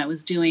loved it when I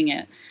was doing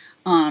it.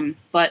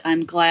 But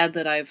I'm glad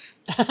that I've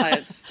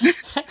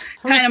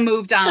kind of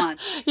moved on.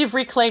 You've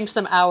reclaimed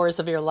some hours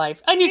of your life,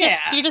 and you're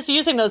just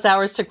using those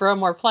hours to grow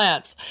more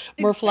plants,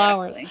 more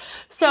flowers.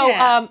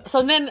 So,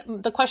 so then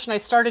the question I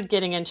started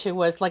getting into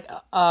was like,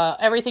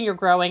 everything you're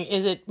growing,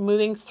 is it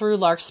moving through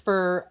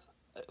Larkspur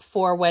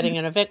for wedding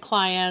and event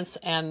clients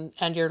and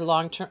your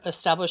long-term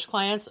established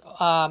clients?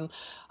 How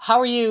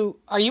are you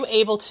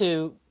able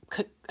to,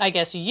 I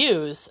guess,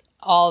 use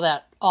all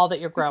that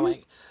you're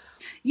growing?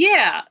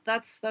 Yeah,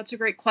 that's a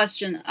great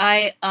question.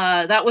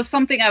 That was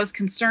something I was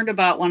concerned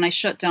about when I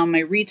shut down my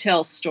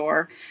retail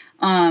store.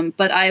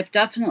 But I've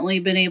definitely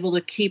been able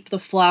to keep the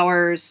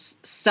flowers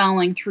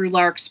selling through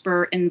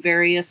Larkspur in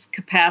various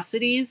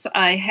capacities.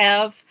 I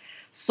have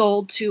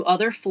sold to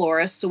other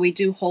florists, so we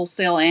do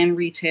wholesale and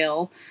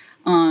retail.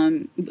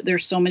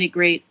 There's so many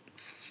great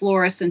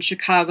florists in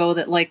Chicago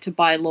that like to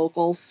buy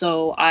local,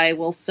 so I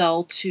will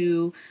sell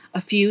to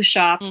a few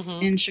shops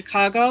in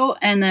Chicago.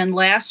 And then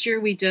last year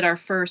we did our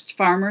first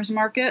farmers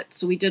market.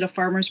 So we did a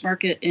farmers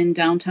market in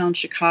downtown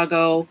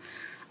Chicago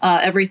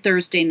every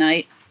Thursday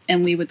night,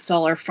 and we would sell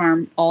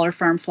all our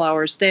farm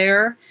flowers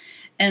there.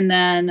 And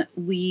then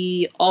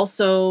we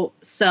also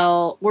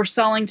we're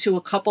selling to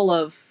a couple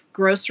of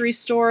grocery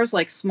stores,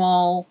 like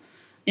small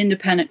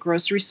independent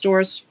grocery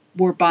stores.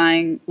 We're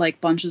buying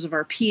like bunches of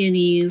our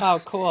peonies. Oh,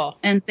 cool.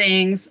 And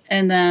things.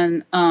 And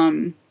then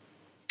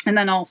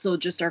also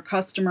just our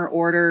customer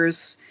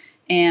orders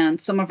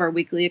and some of our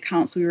weekly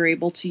accounts we were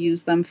able to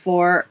use them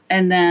for.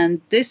 And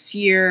then this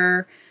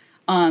year,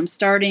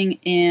 starting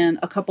in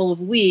a couple of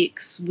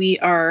weeks, we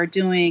are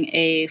doing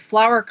a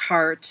flower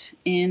cart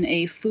in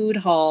a food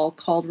hall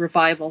called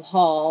Revival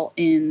Hall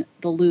in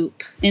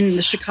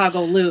the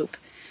Chicago Loop.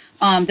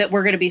 That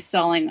we're going to be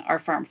selling our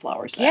farm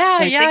flowers at. Yeah,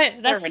 so I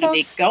think that's we're going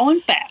to be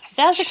going fast.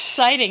 That's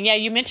exciting. Yeah,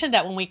 you mentioned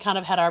that when we kind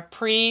of had our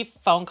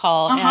pre-phone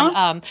call,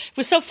 and it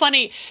was so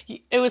funny.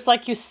 It was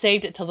like you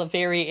saved it till the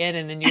very end,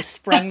 and then you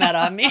sprung that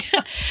on me.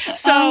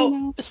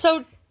 So,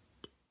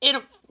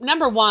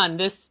 number one,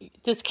 this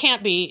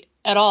can't be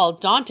at all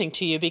daunting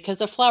to you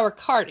because a flower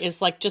cart is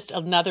like just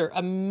a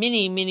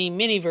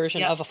mini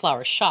version of a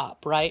flower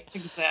shop, right?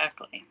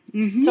 Exactly.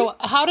 So,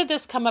 how did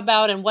this come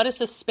about, and what is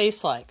this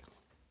space like?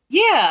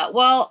 Yeah,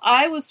 well,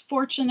 I was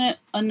fortunate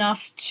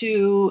enough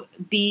to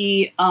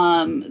be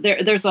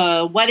there's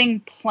a wedding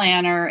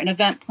planner, an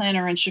event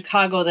planner in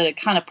Chicago that had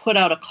kind of put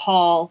out a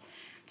call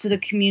to the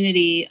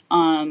community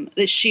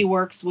that she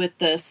works with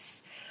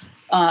this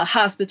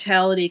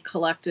hospitality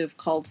collective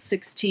called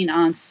 16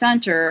 On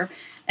Center,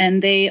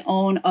 and they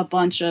own a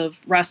bunch of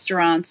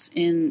restaurants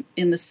in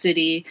the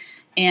city.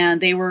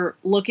 And they were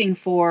looking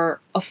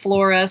for a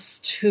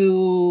florist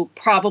who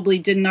probably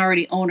didn't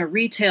already own a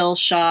retail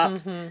shop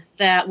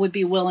that would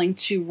be willing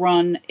to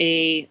run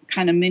a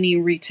kind of mini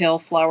retail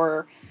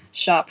flower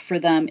shop for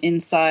them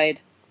inside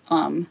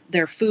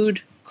their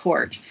food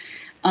court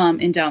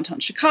in downtown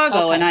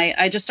Chicago. Okay. And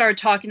I just started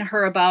talking to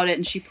her about it,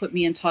 and she put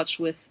me in touch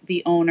with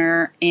the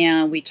owner,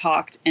 and we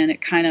talked, and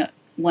it kind of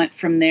went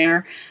from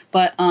there.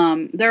 But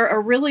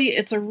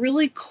it's a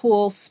really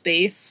cool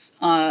space.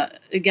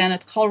 Again,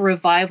 it's called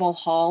Revival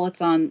Hall.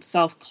 It's on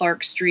South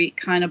Clark Street,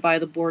 kind of by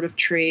the Board of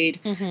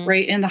Trade,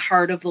 right in the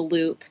heart of the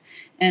Loop.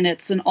 And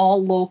it's an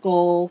all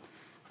local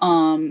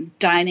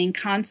dining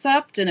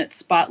concept, and it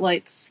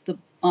spotlights the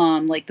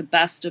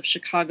best of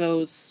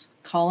Chicago's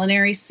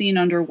culinary scene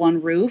under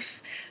one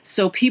roof.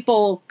 So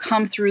people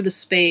come through the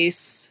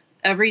space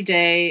every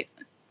day.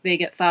 They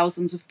get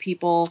thousands of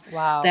people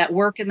that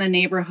work in the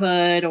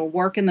neighborhood or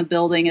work in the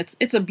building.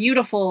 It's a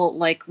beautiful,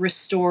 like,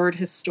 restored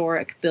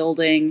historic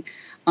building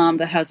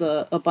that has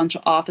a bunch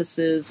of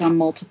offices on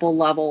multiple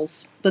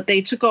levels. But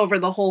they took over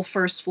the whole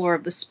first floor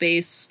of the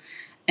space,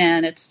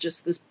 and it's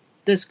just this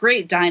this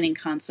great dining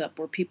concept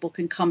where people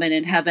can come in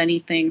and have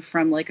anything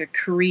from like a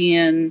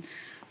Korean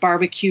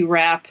barbecue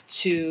wrap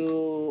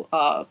to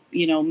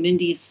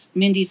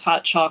Mindy's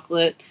hot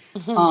chocolate,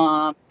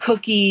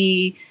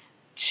 cookie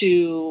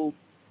to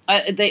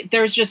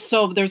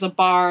there's a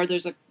bar,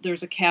 there's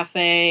a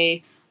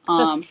cafe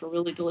for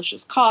really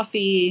delicious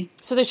coffee.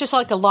 So there's just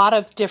like a lot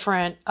of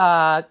different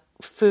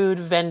food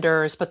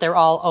vendors, but they're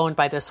all owned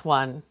by this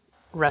one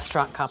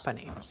restaurant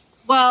company.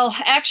 Well,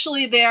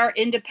 actually, they are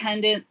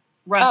independent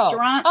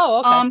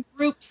restaurant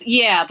groups.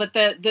 Yeah, but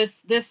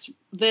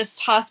this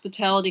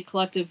hospitality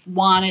collective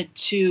wanted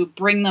to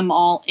bring them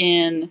all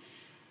in,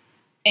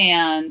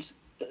 and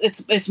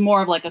it's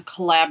more of like a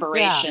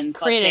collaboration.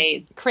 Yeah,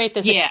 create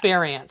this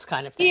experience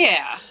kind of thing.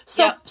 Yeah.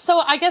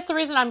 So I guess the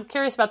reason I'm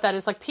curious about that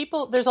is like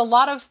there's a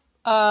lot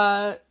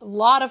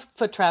of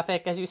foot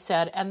traffic, as you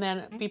said, and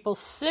then people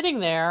sitting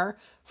there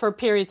for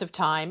periods of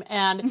time,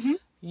 and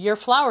your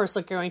flowers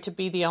are going to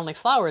be the only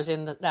flowers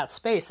in that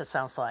space, it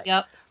sounds like.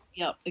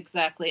 Yep,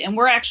 exactly. And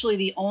we're actually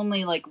the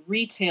only like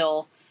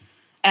retail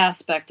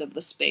aspect of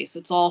the space.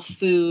 It's all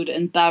food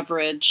and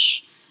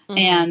beverage.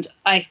 And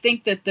I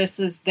think that this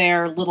is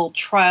their little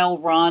trial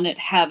run at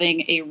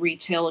having a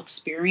retail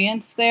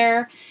experience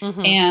there.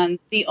 And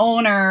the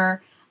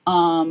owner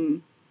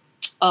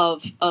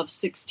of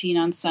 16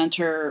 on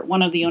Center,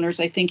 one of the owners,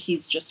 I think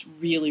he's just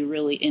really,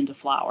 really into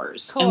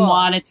flowers and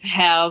wanted to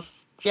have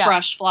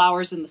fresh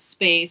flowers in the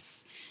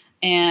space.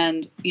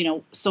 And,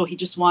 so he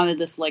just wanted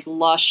this like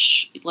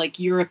lush, like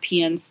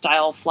European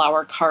style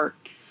flower cart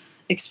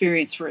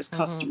experience for his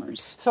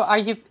customers. So are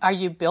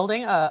you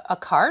building a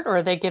cart, or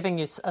are they giving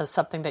you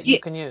something that you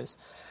can use?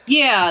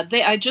 Yeah,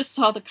 I just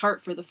saw the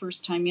cart for the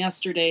first time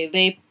yesterday.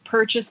 They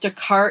purchased a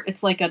cart.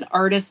 It's like an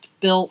artist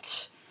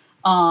built,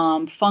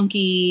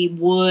 funky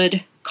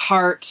wood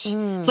cart.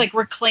 It's like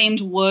reclaimed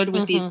wood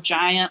with these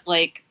giant,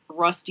 like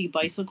rusty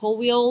bicycle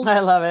wheels. I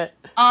love it.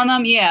 On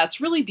them. Yeah,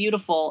 it's really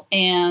beautiful.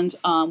 And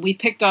we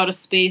picked out a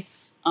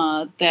space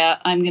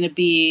that I'm going to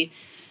be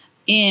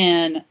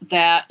in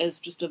that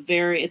is just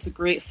it's a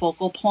great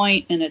focal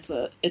point, and it's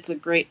a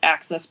great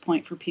access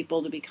point for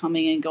people to be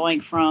coming and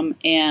going from.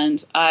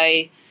 And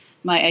my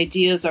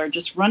ideas are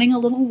just running a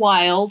little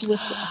wild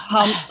with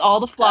all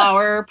the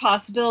flower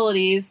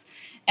possibilities.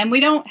 And we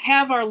don't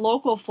have our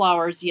local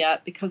flowers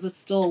yet because it's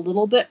still a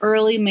little bit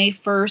early. May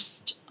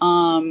 1st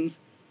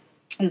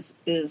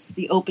is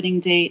the opening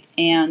date,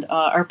 and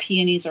our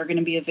peonies are going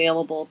to be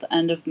available at the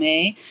end of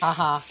May.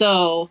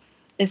 So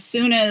as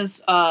soon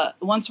as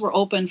once we're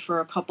open for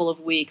a couple of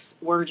weeks,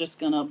 we're just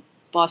going to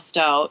bust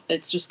out.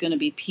 It's just going to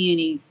be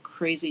peony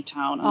crazy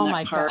town on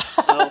that cart.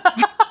 So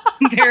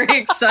I'm very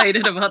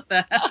excited about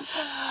that.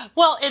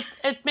 Well,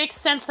 it makes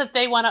sense that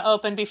they want to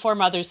open before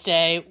Mother's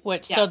Day,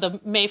 so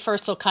the May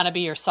 1st will kind of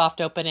be your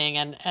soft opening,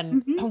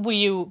 and will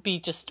you be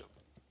just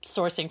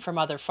sourcing from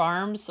other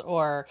farms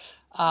or?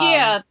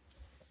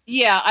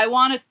 Yeah,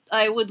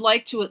 I would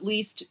like to at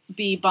least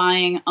be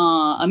buying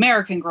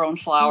American grown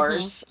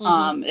flowers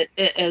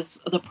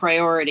as the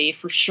priority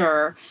for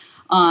sure.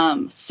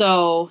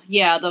 So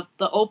yeah,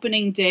 the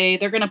opening day,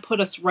 they're going to put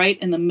us right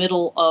in the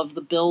middle of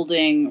the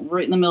building,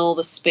 right in the middle of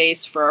the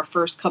space for our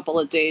first couple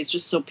of days,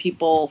 just so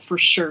people for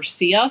sure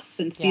see us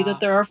and see that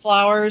there are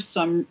flowers.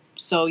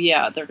 So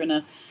they're going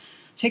to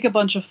take a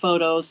bunch of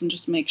photos and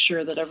just make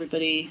sure that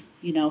everybody,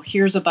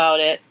 hears about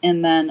it.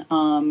 And then,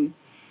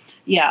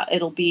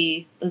 it'll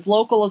be as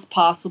local as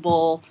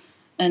possible.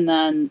 And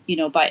then,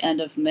 by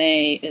end of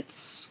May,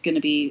 it's going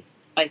to be,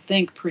 I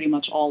think, pretty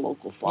much all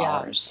local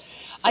flowers.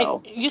 Yeah.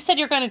 So you said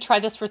you're going to try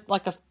this for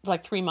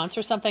like 3 months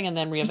or something and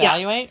then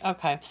reevaluate? Yes.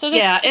 Okay. So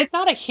it's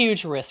not a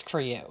huge risk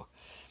for you.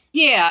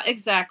 Yeah,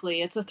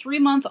 exactly. It's a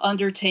 3-month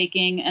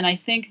undertaking. And I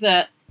think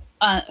that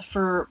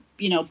for,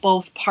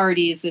 both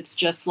parties, it's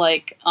just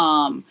like,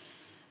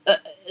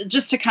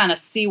 just to kind of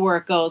see where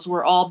it goes.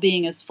 We're all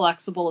being as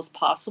flexible as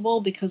possible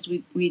because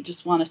we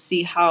just want to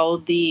see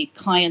how the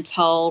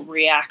clientele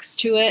reacts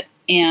to it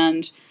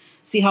and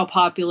see how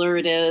popular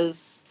it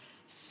is,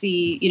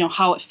 see,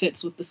 how it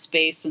fits with the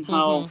space and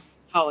how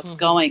it's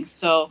going.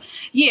 So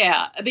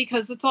yeah,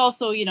 because it's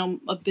also,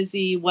 a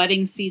busy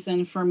wedding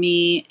season for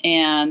me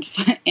and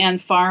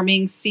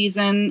farming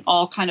season,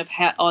 all kind of,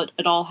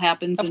 it all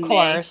happens in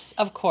May.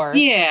 Of course.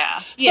 Yeah.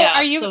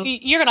 So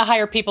you're going to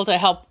hire people to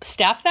help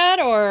staff that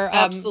or?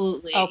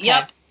 Absolutely. Okay.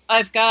 Yep.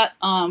 I've got,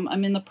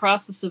 I'm in the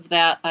process of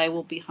that. I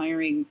will be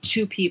hiring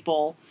 2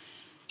 people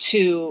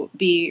to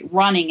be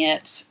running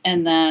it.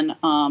 And then,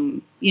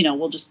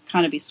 we'll just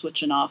kind of be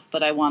switching off,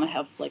 but I want to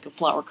have like a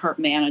flower cart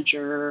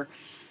manager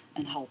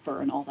and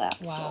helper and all that.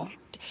 Wow.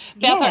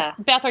 So,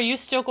 Beth, are you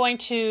still going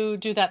to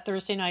do that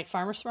Thursday night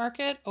farmers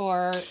market,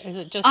 or is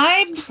it just?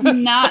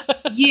 I'm not.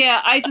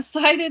 Yeah, I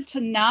decided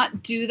to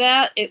not do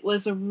that. It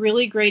was a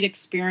really great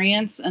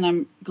experience, and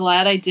I'm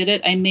glad I did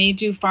it. I may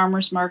do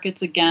farmers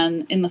markets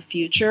again in the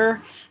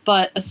future,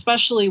 but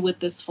especially with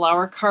this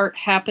flower cart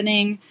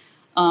happening,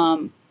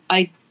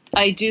 I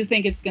do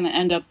think it's going to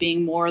end up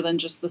being more than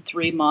just the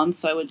 3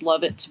 months. I would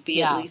love it to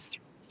be at least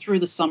through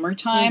the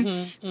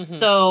summertime.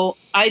 So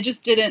I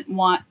just didn't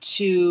want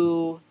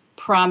to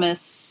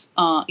promise,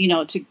 I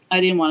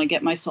didn't want to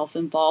get myself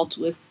involved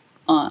with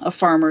a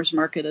farmer's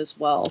market as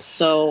well.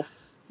 So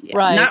yeah,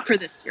 right. Not for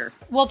this year.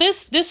 Well,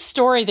 this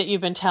story that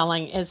you've been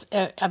telling is,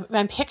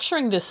 I'm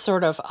picturing this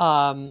sort of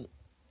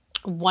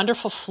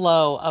wonderful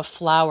flow of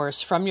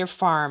flowers from your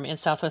farm in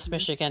Southwest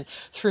Michigan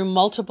through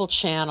multiple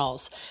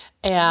channels.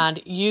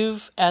 And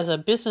you've, as a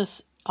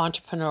business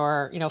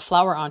entrepreneur,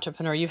 flower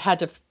entrepreneur, you've had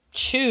to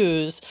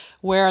choose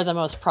where are the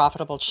most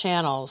profitable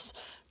channels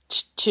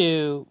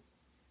to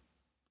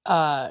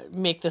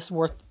make this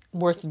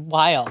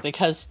worthwhile,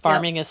 because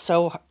farming is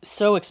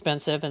so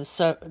expensive, and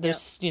so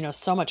there's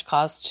so much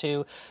cost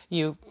to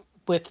you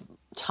with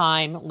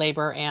time,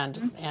 labor,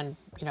 and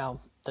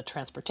the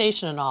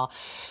transportation and all.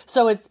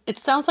 So it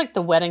sounds like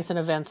the weddings and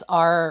events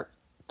are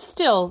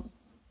still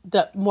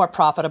the more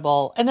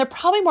profitable, and they're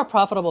probably more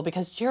profitable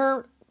because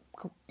your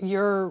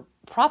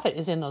profit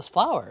is in those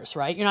flowers,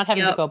 right? You're not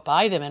having to go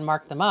buy them and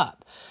mark them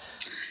up.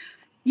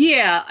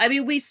 Yeah, I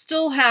mean, we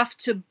still have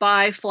to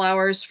buy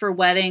flowers for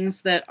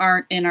weddings that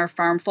aren't in our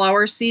farm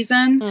flower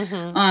season,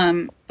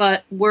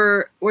 but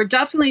we're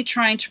definitely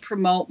trying to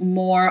promote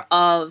more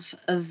of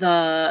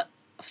the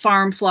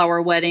farm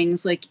flower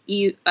weddings. Like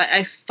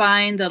I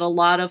find that a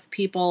lot of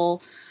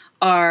people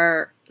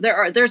there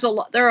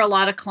are a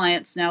lot of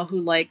clients now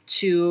who like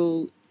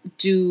to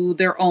do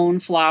their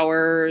own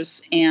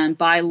flowers and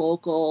buy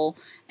local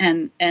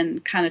and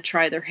kind of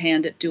try their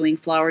hand at doing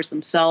flowers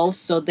themselves.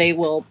 So they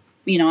will.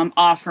 I'm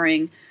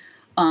offering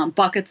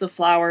buckets of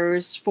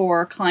flowers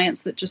for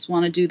clients that just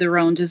want to do their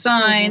own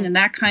design and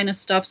that kind of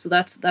stuff. So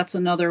that's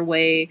another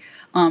way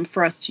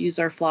for us to use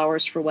our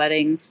flowers for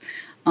weddings.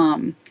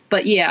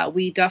 But yeah,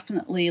 we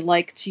definitely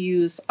like to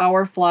use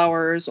our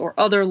flowers or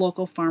other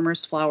local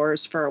farmers'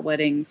 flowers for our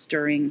weddings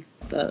during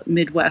the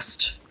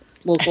Midwest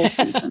local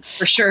season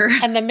for sure.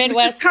 And the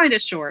Midwest is kind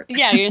of short.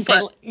 Yeah,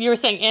 you were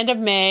saying end of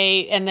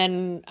May, and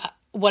then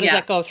what does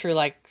that go through,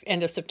 like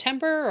end of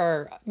September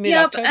or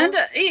mid-October? And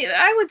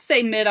I would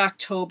say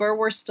mid-October.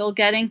 We're still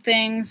getting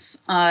things.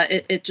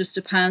 It just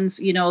depends.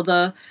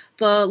 The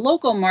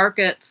local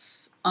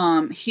markets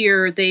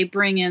here, they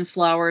bring in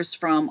flowers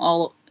from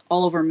all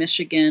over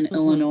Michigan,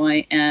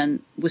 Illinois,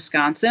 and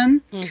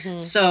Wisconsin.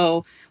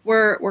 So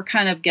we're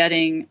kind of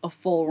getting a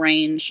full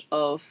range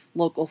of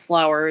local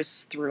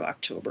flowers through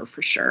October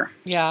for sure.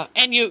 Yeah,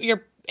 and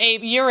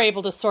you're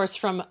able to source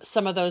from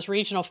some of those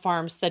regional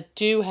farms that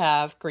do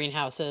have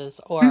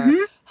greenhouses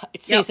or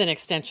season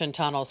extension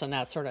tunnels and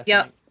that sort of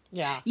thing.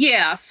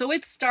 Yeah. So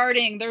it's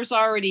starting. There's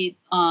already,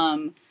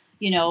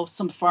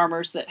 some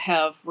farmers that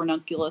have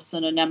ranunculus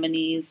and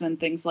anemones and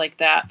things like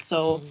that.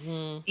 So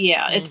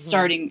it's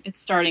starting. It's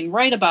starting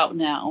right about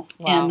now.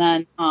 Wow. And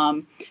then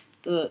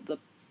the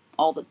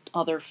all the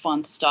other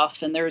fun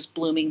stuff. And there's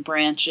blooming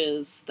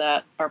branches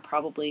that are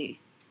probably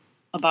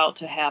about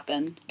to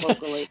happen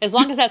locally. As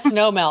long as that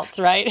snow melts,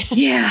 right?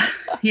 Yeah,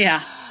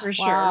 for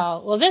sure.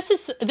 Wow. Well,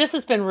 this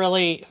has been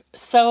really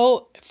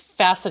so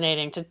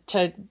fascinating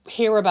to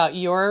hear about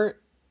your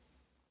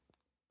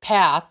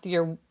path,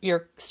 your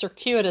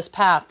circuitous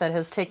path that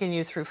has taken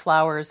you through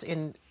flowers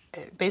in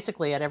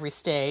basically at every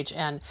stage.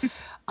 And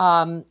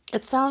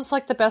it sounds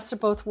like the best of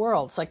both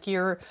worlds. Like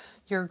you're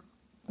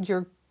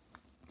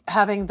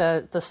having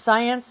the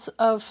science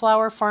of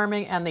flower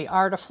farming and the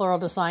art of floral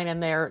design,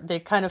 and they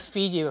kind of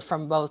feed you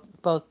from both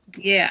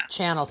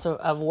channels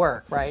of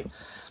work, right?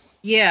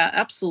 Yeah,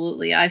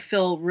 absolutely. I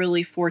feel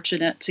really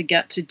fortunate to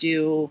get to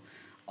do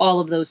all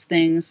of those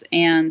things,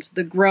 and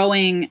the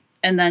growing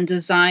and then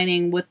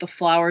designing with the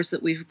flowers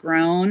that we've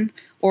grown,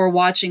 or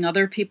watching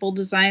other people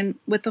design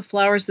with the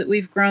flowers that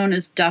we've grown,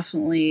 is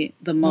definitely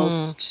the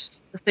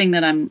thing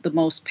that I'm the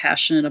most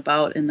passionate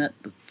about, and the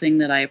thing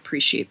that I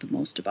appreciate the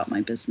most about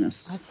my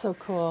business. That's so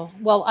cool.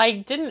 Well, I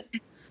didn't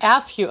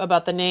ask you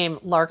about the name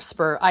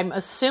Larkspur. I'm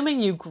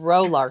assuming you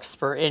grow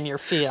larkspur in your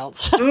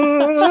fields. Or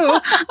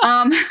is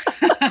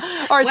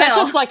that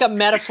just like a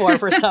metaphor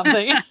for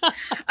something?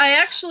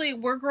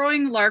 We're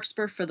growing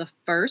larkspur for the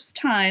first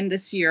time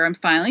this year. I'm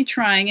finally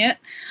trying it.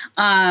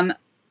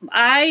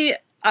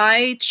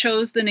 I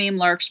chose the name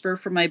Larkspur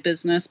for my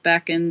business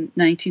back in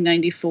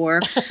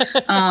 1994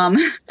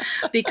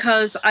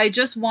 because I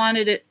just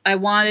wanted it. I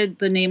wanted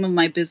the name of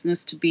my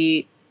business to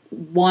be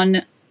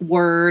one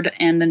word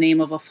and the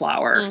name of a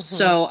flower.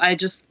 So I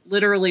just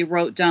literally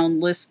wrote down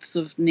lists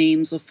of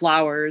names of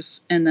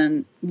flowers and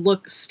then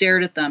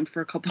stared at them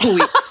for a couple of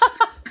weeks.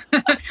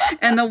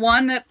 And the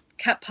one that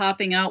kept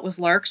popping out was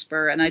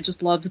Larkspur, and I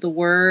just loved the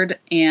word,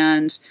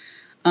 and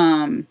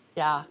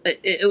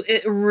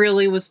it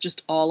really was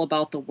just all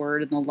about the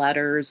word and the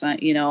letters. I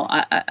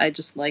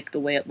just like the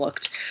way it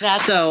looked.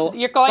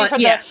 You're going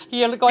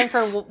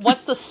for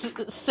what's the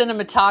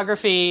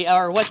cinematography,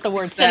 or what's the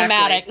word?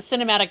 Exactly.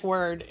 Cinematic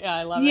word.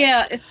 I love it.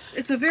 Yeah,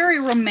 it's a very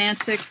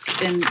romantic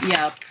and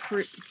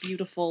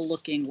beautiful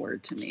looking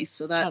word to me.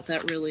 So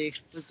that really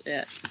was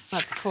it.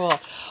 That's cool.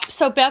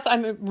 So Beth,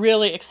 I'm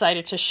really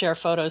excited to share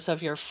photos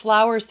of your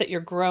flowers that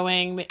you're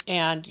growing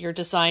and you're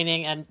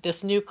designing and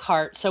this new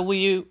cart. So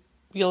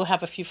you'll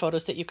have a few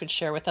photos that you can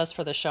share with us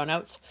for the show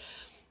notes?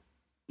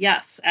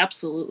 Yes,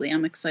 absolutely.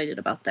 I'm excited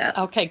about that.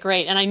 Okay,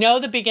 great. And I know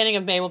the beginning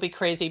of May will be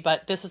crazy,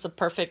 but this is a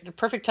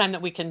perfect time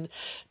that we can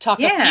talk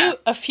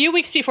a few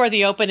weeks before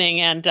the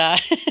opening and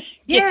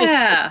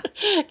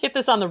get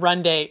this on the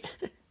run date.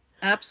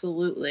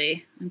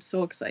 Absolutely. I'm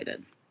so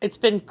excited. It's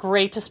been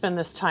great to spend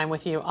this time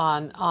with you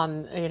on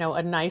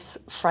a nice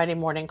Friday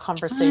morning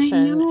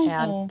conversation,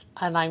 and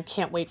I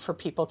can't wait for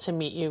people to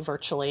meet you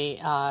virtually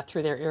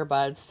through their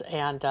earbuds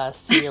and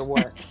see your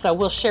work. So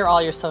we'll share all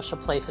your social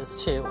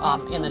places too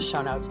in the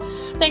show notes.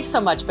 Thanks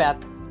so much, Beth.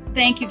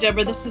 Thank you,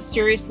 Deborah. This is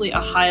seriously a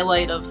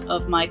highlight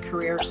of my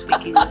career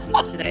speaking with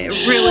you today.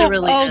 It really,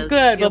 really is. Oh,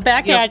 good. Well,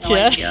 back at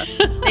you.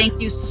 Thank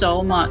you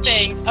so much.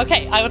 Thanks.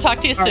 Okay, I will talk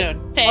to you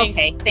soon. Thanks.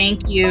 Okay,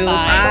 thank you.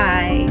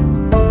 Bye. Bye.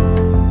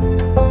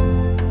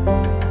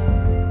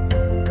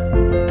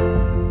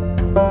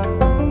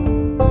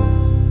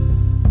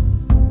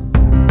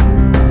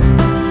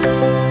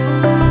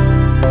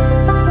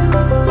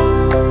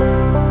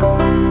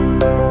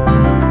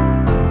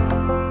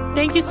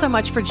 Thank you so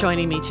much for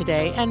joining me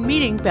today and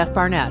meeting Beth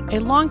Barnett, a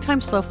longtime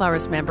Slow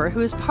Flowers member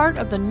who is part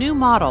of the new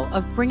model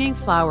of bringing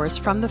flowers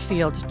from the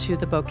field to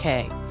the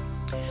bouquet.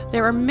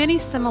 There are many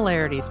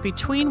similarities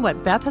between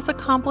what Beth has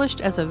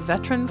accomplished as a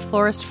veteran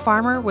florist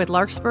farmer with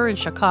Larkspur in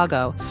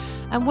Chicago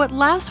and what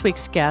last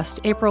week's guest,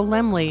 April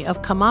Lemley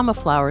of Kamama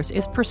Flowers,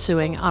 is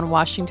pursuing on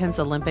Washington's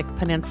Olympic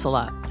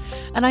Peninsula.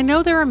 And I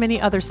know there are many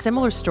other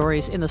similar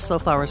stories in the Slow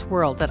Flowers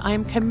world that I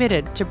am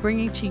committed to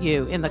bringing to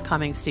you in the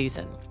coming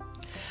season.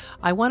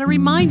 I want to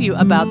remind you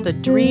about the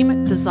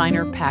Dream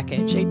Designer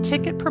Package, a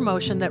ticket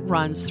promotion that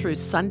runs through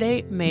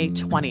Sunday, May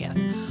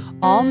 20th.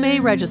 All May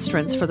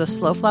registrants for the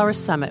Slow Flowers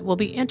Summit will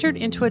be entered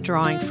into a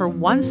drawing for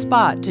one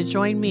spot to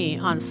join me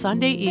on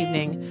Sunday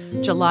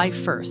evening, July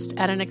 1st,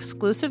 at an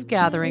exclusive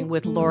gathering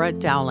with Laura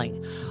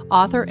Dowling,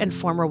 author and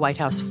former White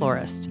House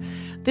florist.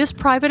 This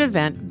private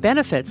event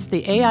benefits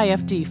the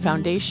AIFD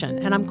Foundation,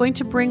 and I'm going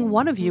to bring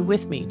one of you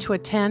with me to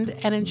attend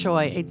and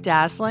enjoy a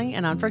dazzling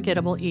and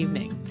unforgettable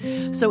evening.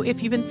 So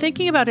if you've been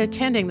thinking about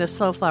attending the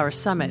Slow Flower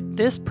Summit,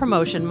 this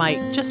promotion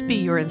might just be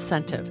your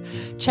incentive.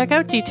 Check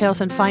out details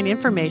and find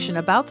information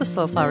about the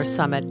Slow Flower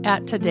Summit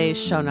at today's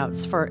show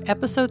notes for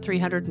episode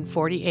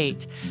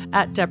 348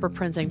 at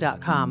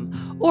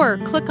DeborahPrinzing.com, or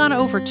click on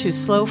over to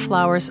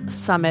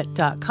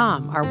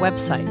slowflowerssummit.com, our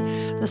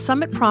website. The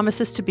summit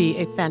promises to be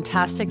a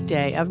fantastic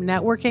day of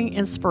networking,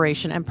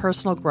 inspiration, and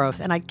personal growth,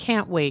 and I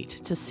can't wait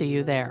to see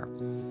you there.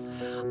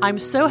 I'm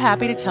so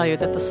happy to tell you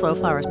that the Slow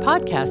Flowers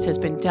podcast has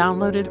been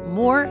downloaded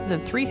more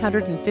than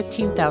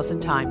 315,000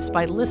 times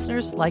by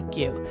listeners like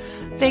you.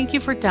 Thank you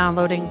for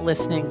downloading,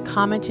 listening,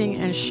 commenting,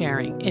 and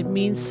sharing. It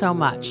means so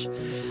much.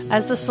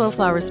 As the Slow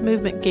Flowers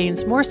movement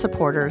gains more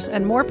supporters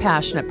and more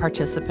passionate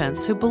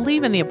participants who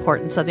believe in the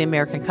importance of the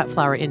American cut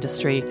flower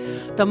industry,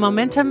 the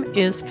momentum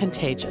is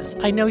contagious.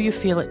 I know you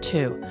feel it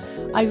too.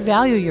 I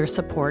value your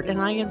support, and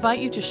I invite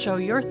you to show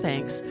your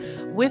thanks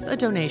with a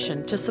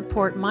donation to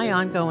support my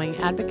ongoing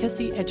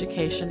advocacy,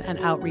 education, and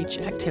outreach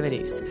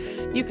activities.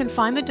 You can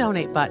find the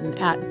donate button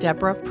at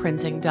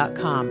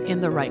DeborahPrinzing.com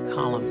in the right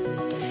column.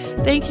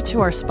 Thank you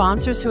to our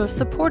sponsors who have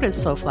supported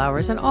Slow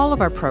Flowers and all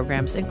of our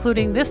programs,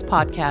 including this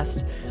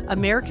podcast,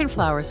 American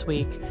Flowers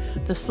Week,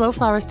 the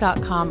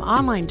slowflowers.com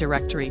online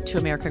directory to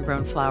American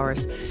Grown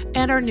Flowers,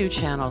 and our new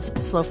channels,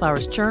 Slow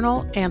Flowers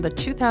Journal and the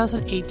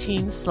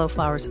 2018 Slow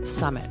Flowers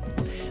Summit.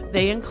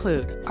 They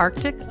include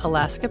Arctic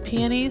Alaska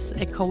Peonies,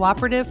 a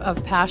cooperative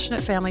of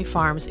passionate family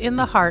farms in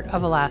the heart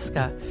of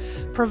Alaska,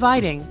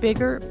 providing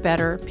bigger,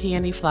 better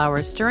peony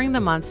flowers during the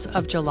months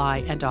of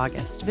July and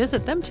August.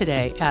 Visit them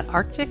today at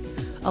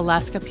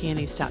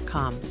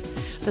arcticalaskapeonies.com.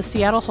 The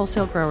Seattle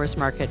Wholesale Growers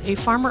Market, a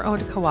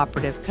farmer-owned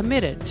cooperative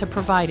committed to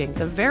providing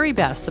the very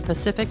best the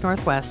Pacific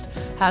Northwest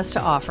has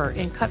to offer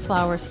in cut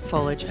flowers,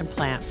 foliage, and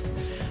plants.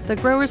 The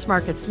Growers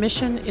Market's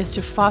mission is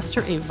to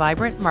foster a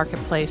vibrant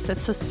marketplace that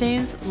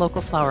sustains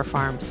local flower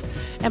farms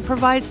and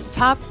provides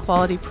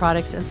top-quality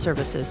products and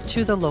services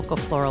to the local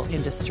floral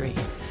industry.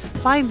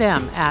 Find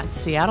them at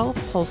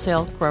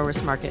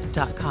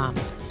seattlewholesalegrowersmarket.com.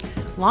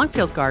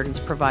 Longfield Gardens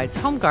provides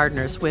home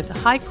gardeners with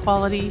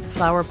high-quality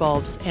flower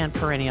bulbs and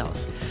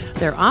perennials.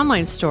 Their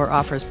online store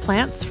offers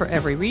plants for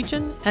every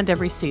region and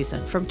every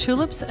season, from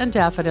tulips and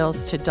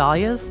daffodils to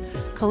dahlias,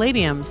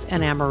 caladiums,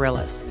 and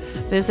amaryllis.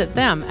 Visit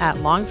them at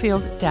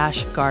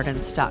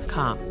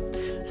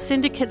longfield-gardens.com.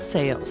 Syndicate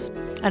Sales,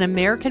 an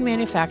American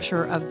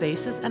manufacturer of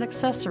vases and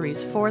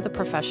accessories for the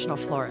professional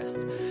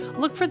florist.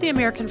 Look for the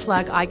American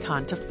flag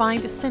icon to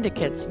find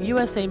Syndicate's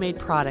USA-made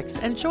products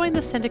and join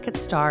the Syndicate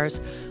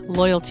Stars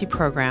loyalty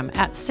program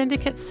at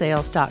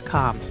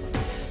syndicatesales.com.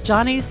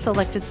 Johnny's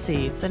Selected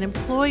Seeds, an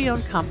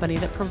employee-owned company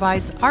that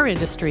provides our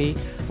industry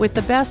with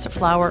the best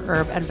flower,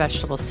 herb, and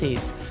vegetable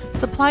seeds,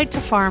 supplied to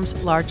farms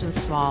large and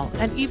small,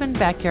 and even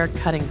backyard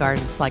cutting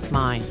gardens like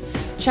mine.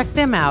 Check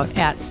them out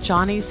at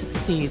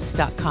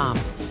johnnysseeds.com.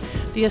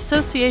 The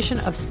Association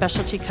of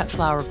Specialty Cut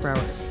Flower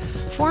Growers.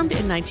 Formed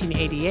in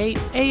 1988,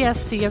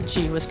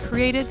 ASCFG was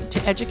created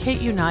to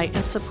educate, unite,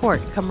 and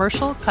support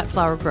commercial cut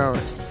flower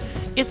growers.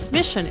 Its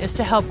mission is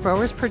to help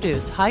growers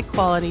produce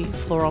high-quality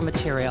floral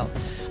material.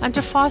 and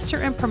to foster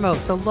and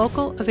promote the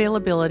local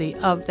availability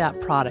of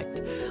that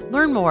product.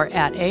 Learn more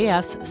at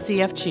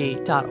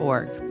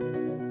ascfg.org.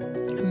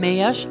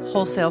 Mayesh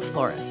Wholesale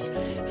Florist.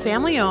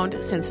 Family owned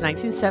since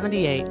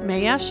 1978,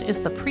 Mayesh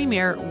is the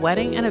premier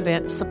wedding and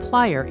event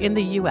supplier in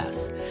the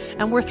U.S.,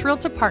 and we're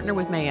thrilled to partner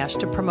with Mayesh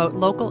to promote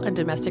local and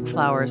domestic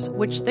flowers,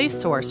 which they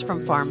source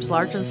from farms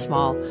large and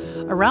small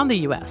around the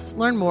U.S.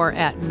 Learn more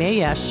at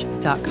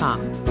mayesh.com.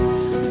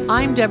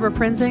 I'm Deborah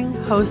Prinzing,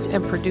 host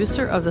and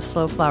producer of the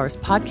Slow Flowers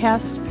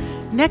podcast.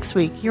 Next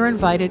week, you're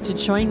invited to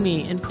join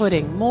me in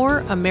putting more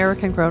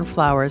American-grown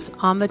flowers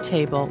on the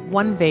table,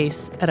 one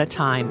vase at a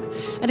time.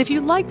 And if you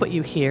like what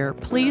you hear,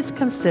 please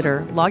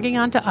consider logging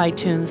on to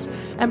iTunes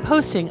and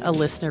posting a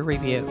listener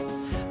review.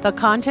 The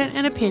content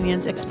and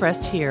opinions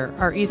expressed here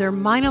are either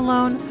mine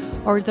alone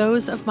or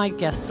those of my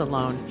guests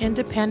alone,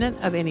 independent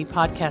of any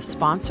podcast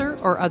sponsor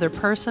or other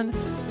person,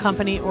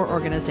 company, or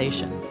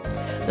organization.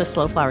 The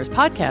Slow Flowers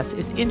podcast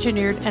is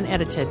engineered and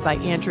edited by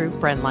Andrew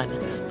Brenlin.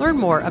 Learn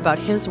more about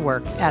his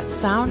work at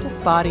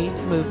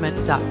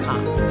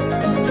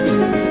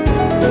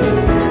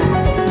soundbodymovement.com.